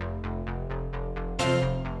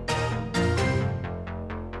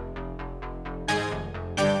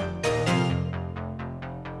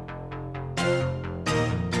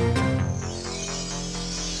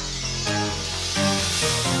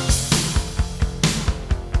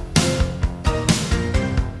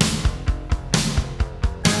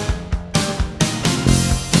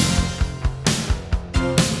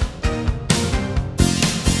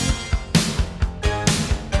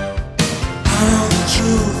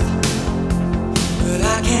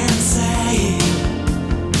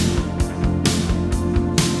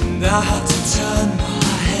 and I had to turn my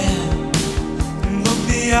head and look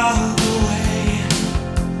the other way.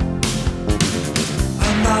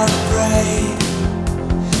 I'm not afraid,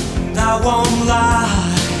 and I won't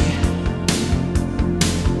lie,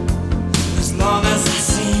 as long as I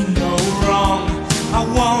see no wrong. I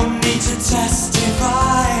won't need to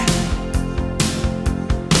testify.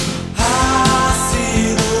 I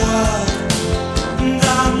see the world, and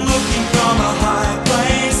I'm looking from a high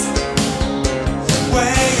place,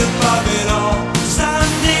 way above it all,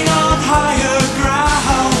 standing on higher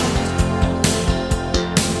ground.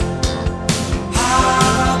 I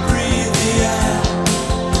breathe the air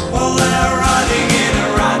while they're running in a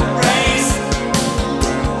rat race,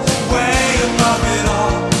 way above it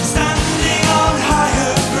all, standing on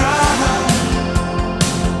higher ground.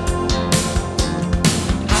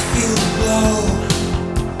 I feel the glow,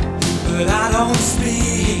 but I don't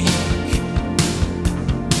speak,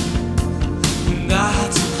 and I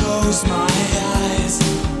had to close my eyes,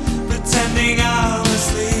 pretending I'm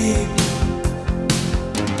asleep.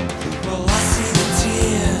 Well, I see the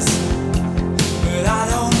tears, but I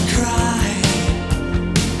don't cry,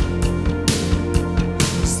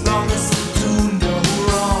 as long as I do no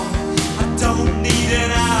wrong. I don't need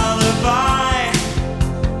an alibi.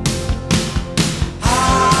 I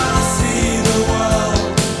see the world,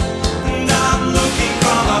 and I'm looking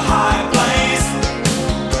from a high place,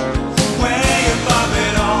 way above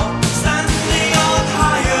it all, standing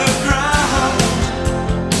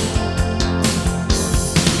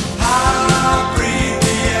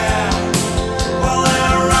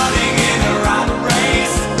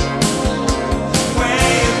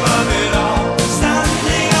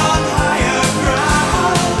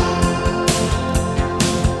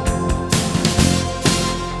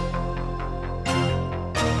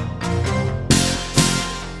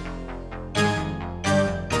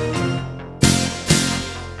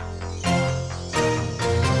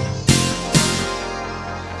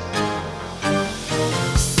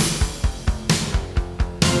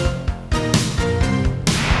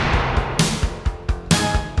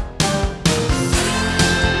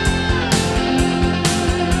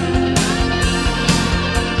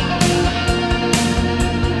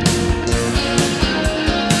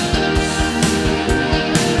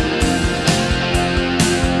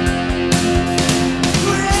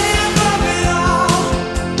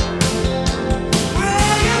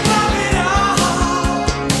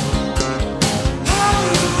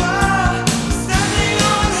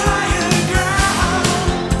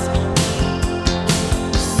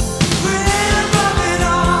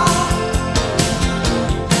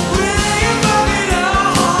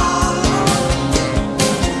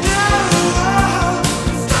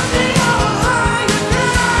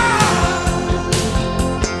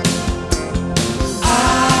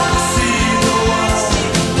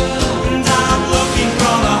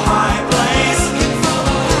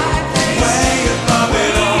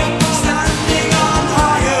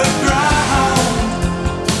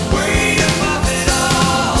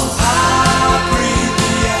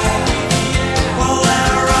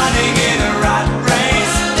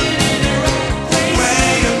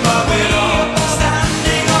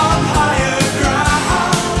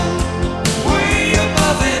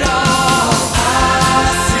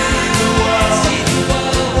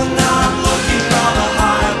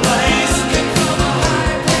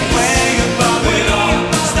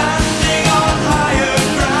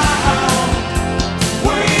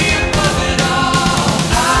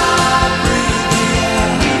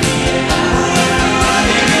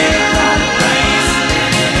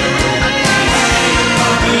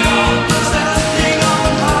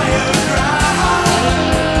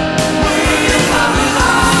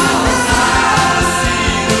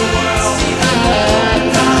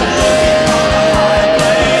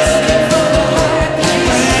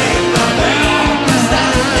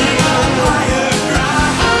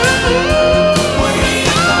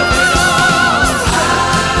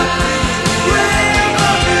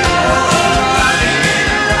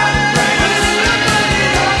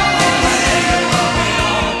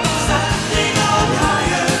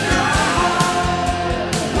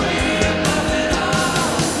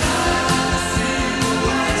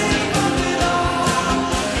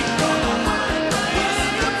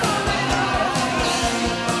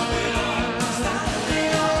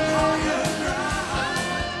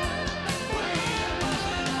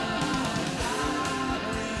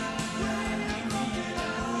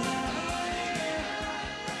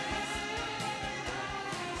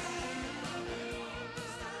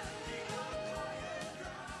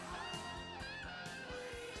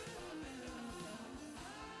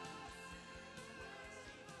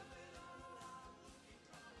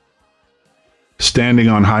standing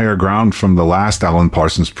on higher ground from the last Alan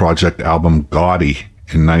Parsons Project album, Gaudy,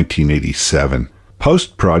 in 1987.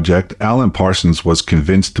 Post-project, Alan Parsons was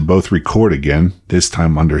convinced to both record again, this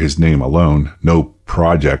time under his name alone, no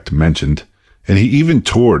project mentioned, and he even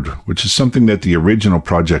toured, which is something that the original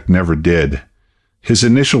project never did. His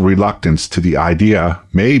initial reluctance to the idea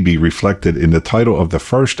may be reflected in the title of the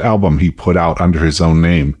first album he put out under his own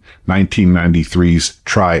name, 1993's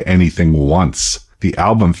Try Anything Once. The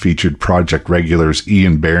album featured project regulars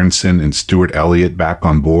Ian Berenson and Stuart Elliott back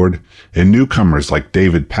on board, and newcomers like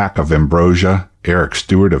David Pack of Ambrosia, Eric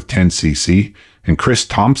Stewart of 10cc, and Chris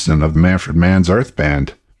Thompson of Manfred Mann's Earth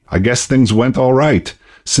Band. I guess things went all right,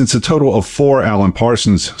 since a total of 4 Alan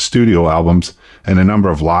Parsons studio albums and a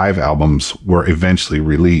number of live albums were eventually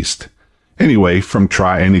released. Anyway, from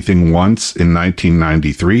Try Anything Once in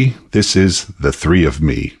 1993, this is The Three of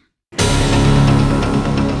Me.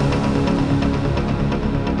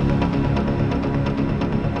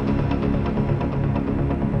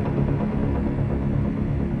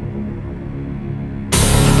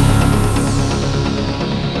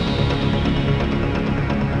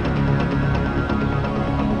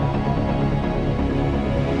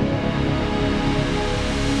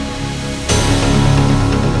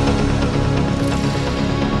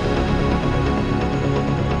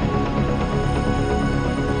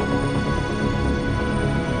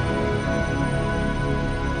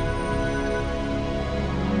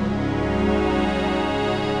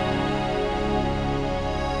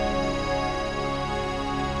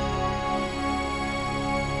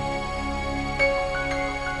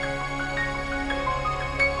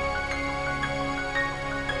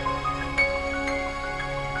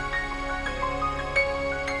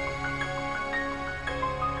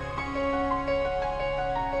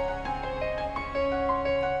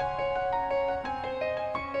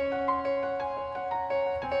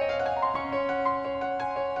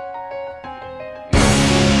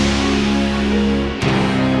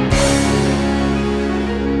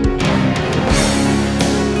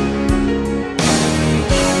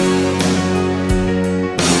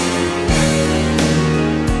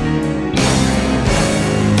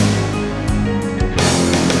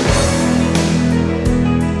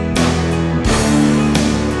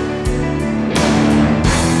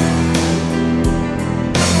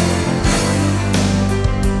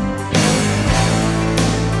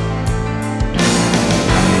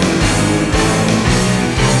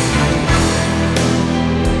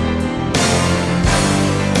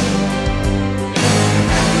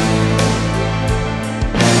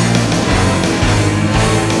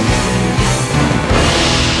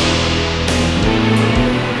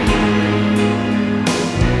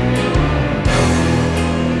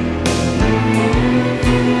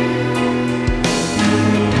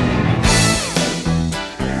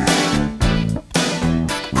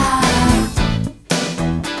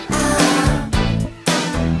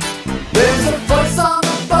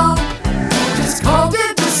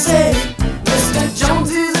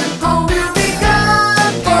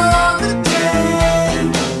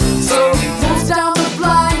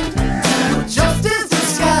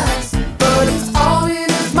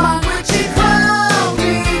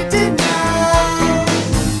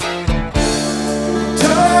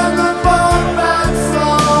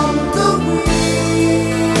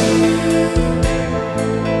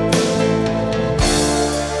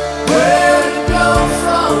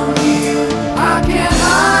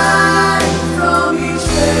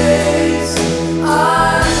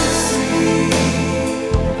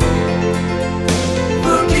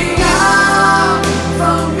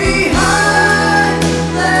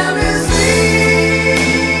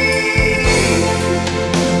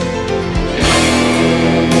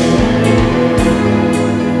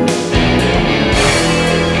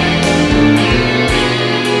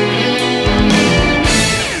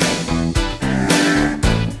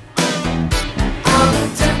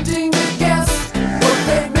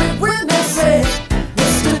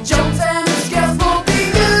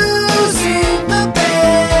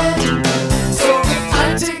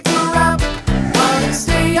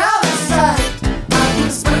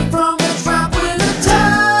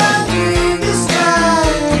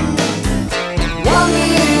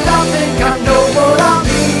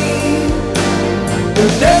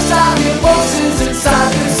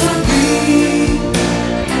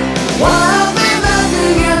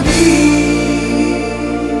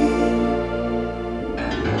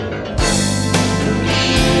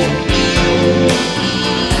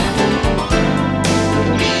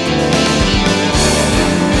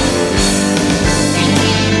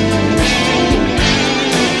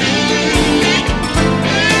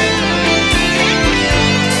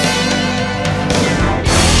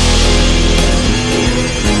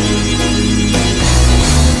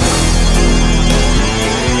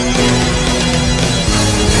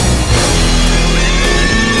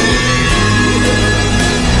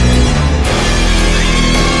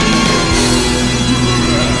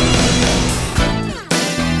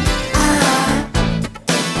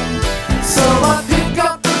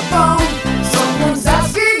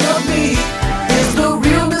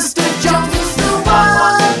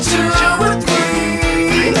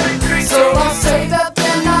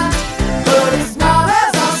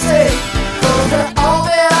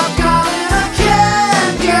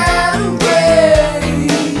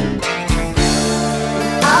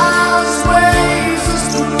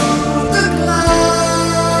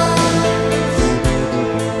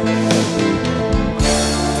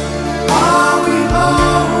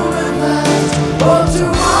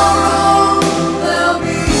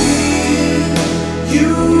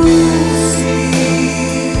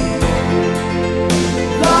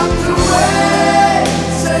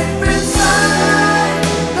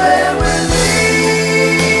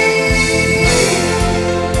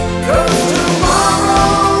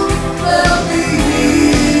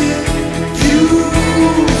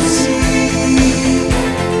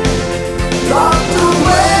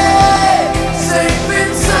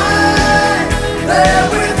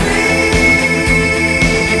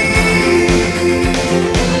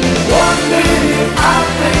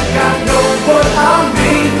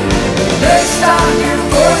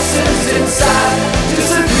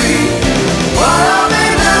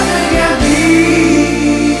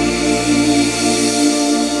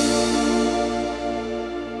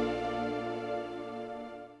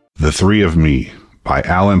 The Three of Me by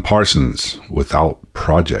Alan Parsons, without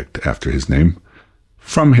project after his name,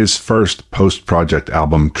 from his first post-project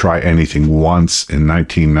album Try Anything Once in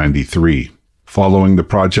 1993. Following the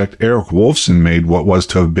project, Eric Wolfson made what was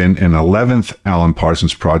to have been an 11th Alan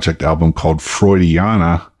Parsons Project album called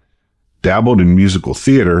Freudiana, dabbled in musical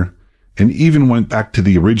theater, and even went back to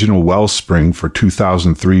the original wellspring for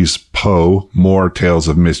 2003's Poe, More Tales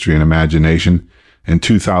of Mystery and Imagination, and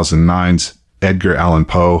 2009's Edgar Allan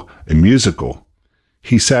Poe, a musical.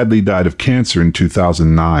 He sadly died of cancer in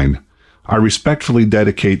 2009. I respectfully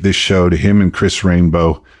dedicate this show to him and Chris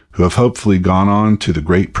Rainbow, who have hopefully gone on to the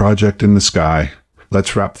great project in the sky.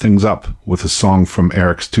 Let's wrap things up with a song from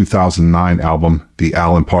Eric's 2009 album, The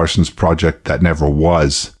Alan Parsons Project That Never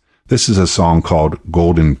Was. This is a song called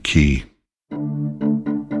Golden Key.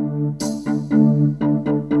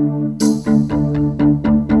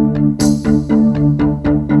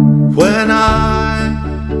 When I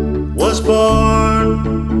was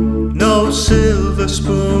born, no silver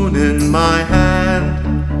spoon in my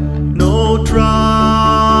hand, no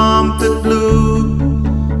trumpet blew,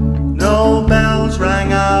 no bells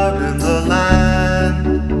rang out in the land.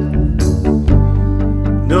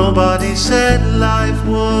 Nobody said life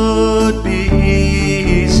would be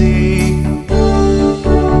easy.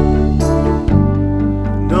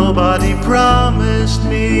 Nobody promised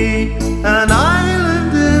me an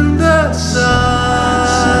island in the sun.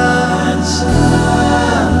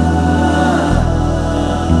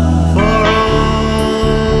 For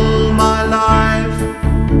all my life,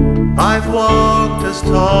 I've walked as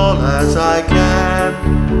tall as I can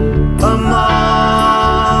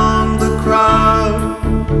among the crowd,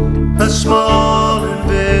 a small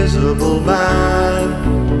invisible man.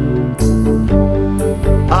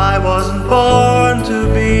 I wasn't born to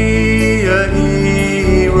be a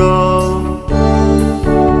hero.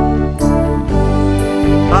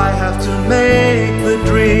 I have to make the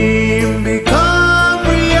dream become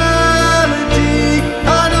reality.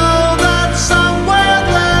 I know that somewhere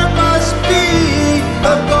there must be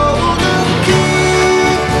a golden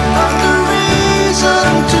key and a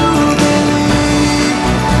reason to believe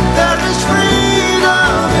there is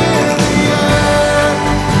freedom in the air,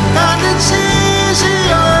 and it's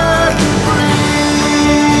easier to breathe.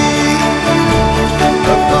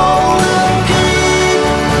 A golden key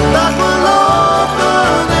that will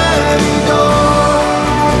open any door,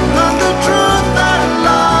 and the truth that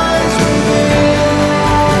lies within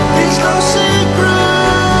is no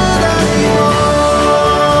secret anymore.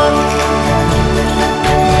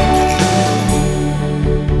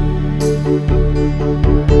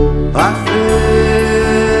 I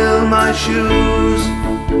fill my shoes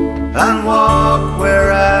and walk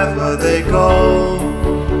wherever they go.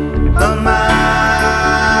 A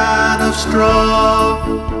man of straw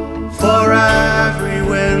for every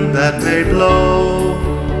wind that may blow.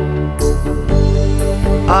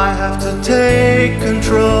 I have to take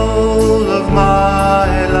control of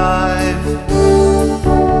my life.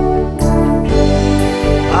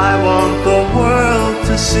 I want the world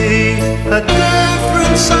to see a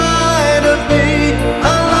different side of me.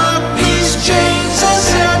 Unlock these chains and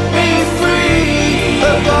set me free. A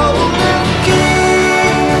golden key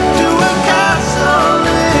to a castle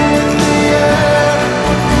in the air,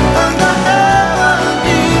 and the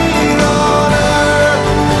heavenly on earth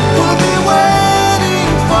will be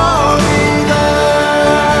waiting for me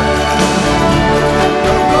there.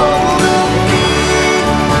 A golden key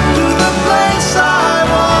to the place I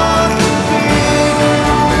want to be,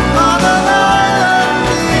 on an island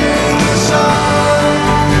in the sun,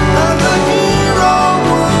 and the hero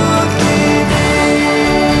would be me.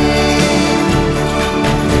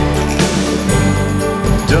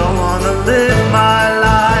 Don't wanna live my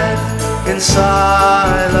life in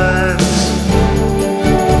silence.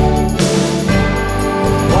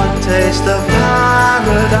 One taste of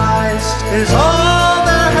paradise is all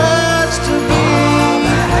there has to be.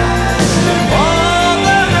 All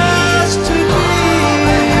there has to be.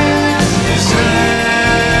 Send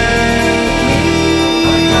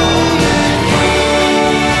me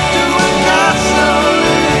to a castle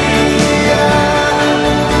in the air,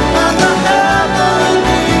 and the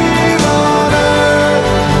heavenly on earth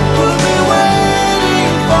will be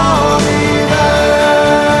waiting for me there.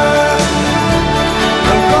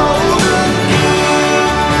 A golden key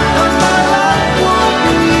and my life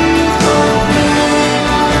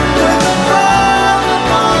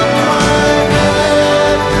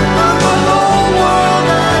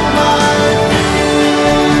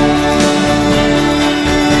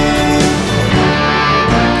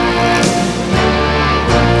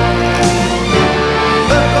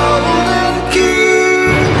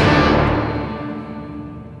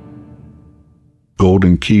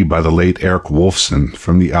Golden Key by the late Eric Wolfson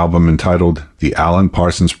from the album entitled The Alan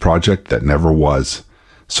Parsons Project That Never Was.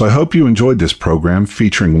 So I hope you enjoyed this program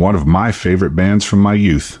featuring one of my favorite bands from my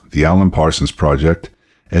youth, the Alan Parsons Project,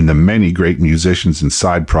 and the many great musicians and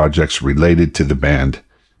side projects related to the band.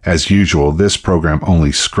 As usual, this program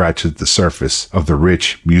only scratches the surface of the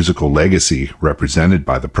rich musical legacy represented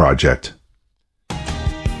by the project.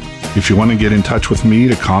 If you want to get in touch with me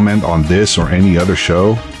to comment on this or any other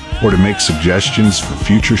show, or to make suggestions for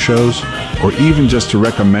future shows, or even just to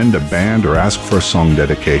recommend a band or ask for a song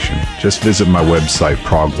dedication, just visit my website,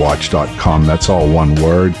 progwatch.com. That's all one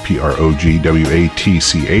word,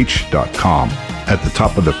 progwatch.com. At the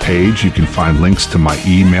top of the page, you can find links to my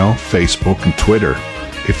email, Facebook, and Twitter.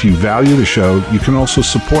 If you value the show, you can also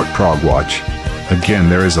support Progwatch. Again,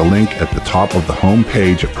 there is a link at the top of the home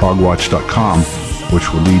page at progwatch.com,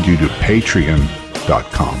 which will lead you to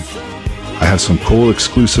patreon.com. I have some cool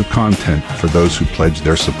exclusive content for those who pledge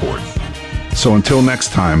their support. So until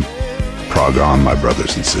next time, prog on, my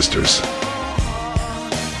brothers and sisters.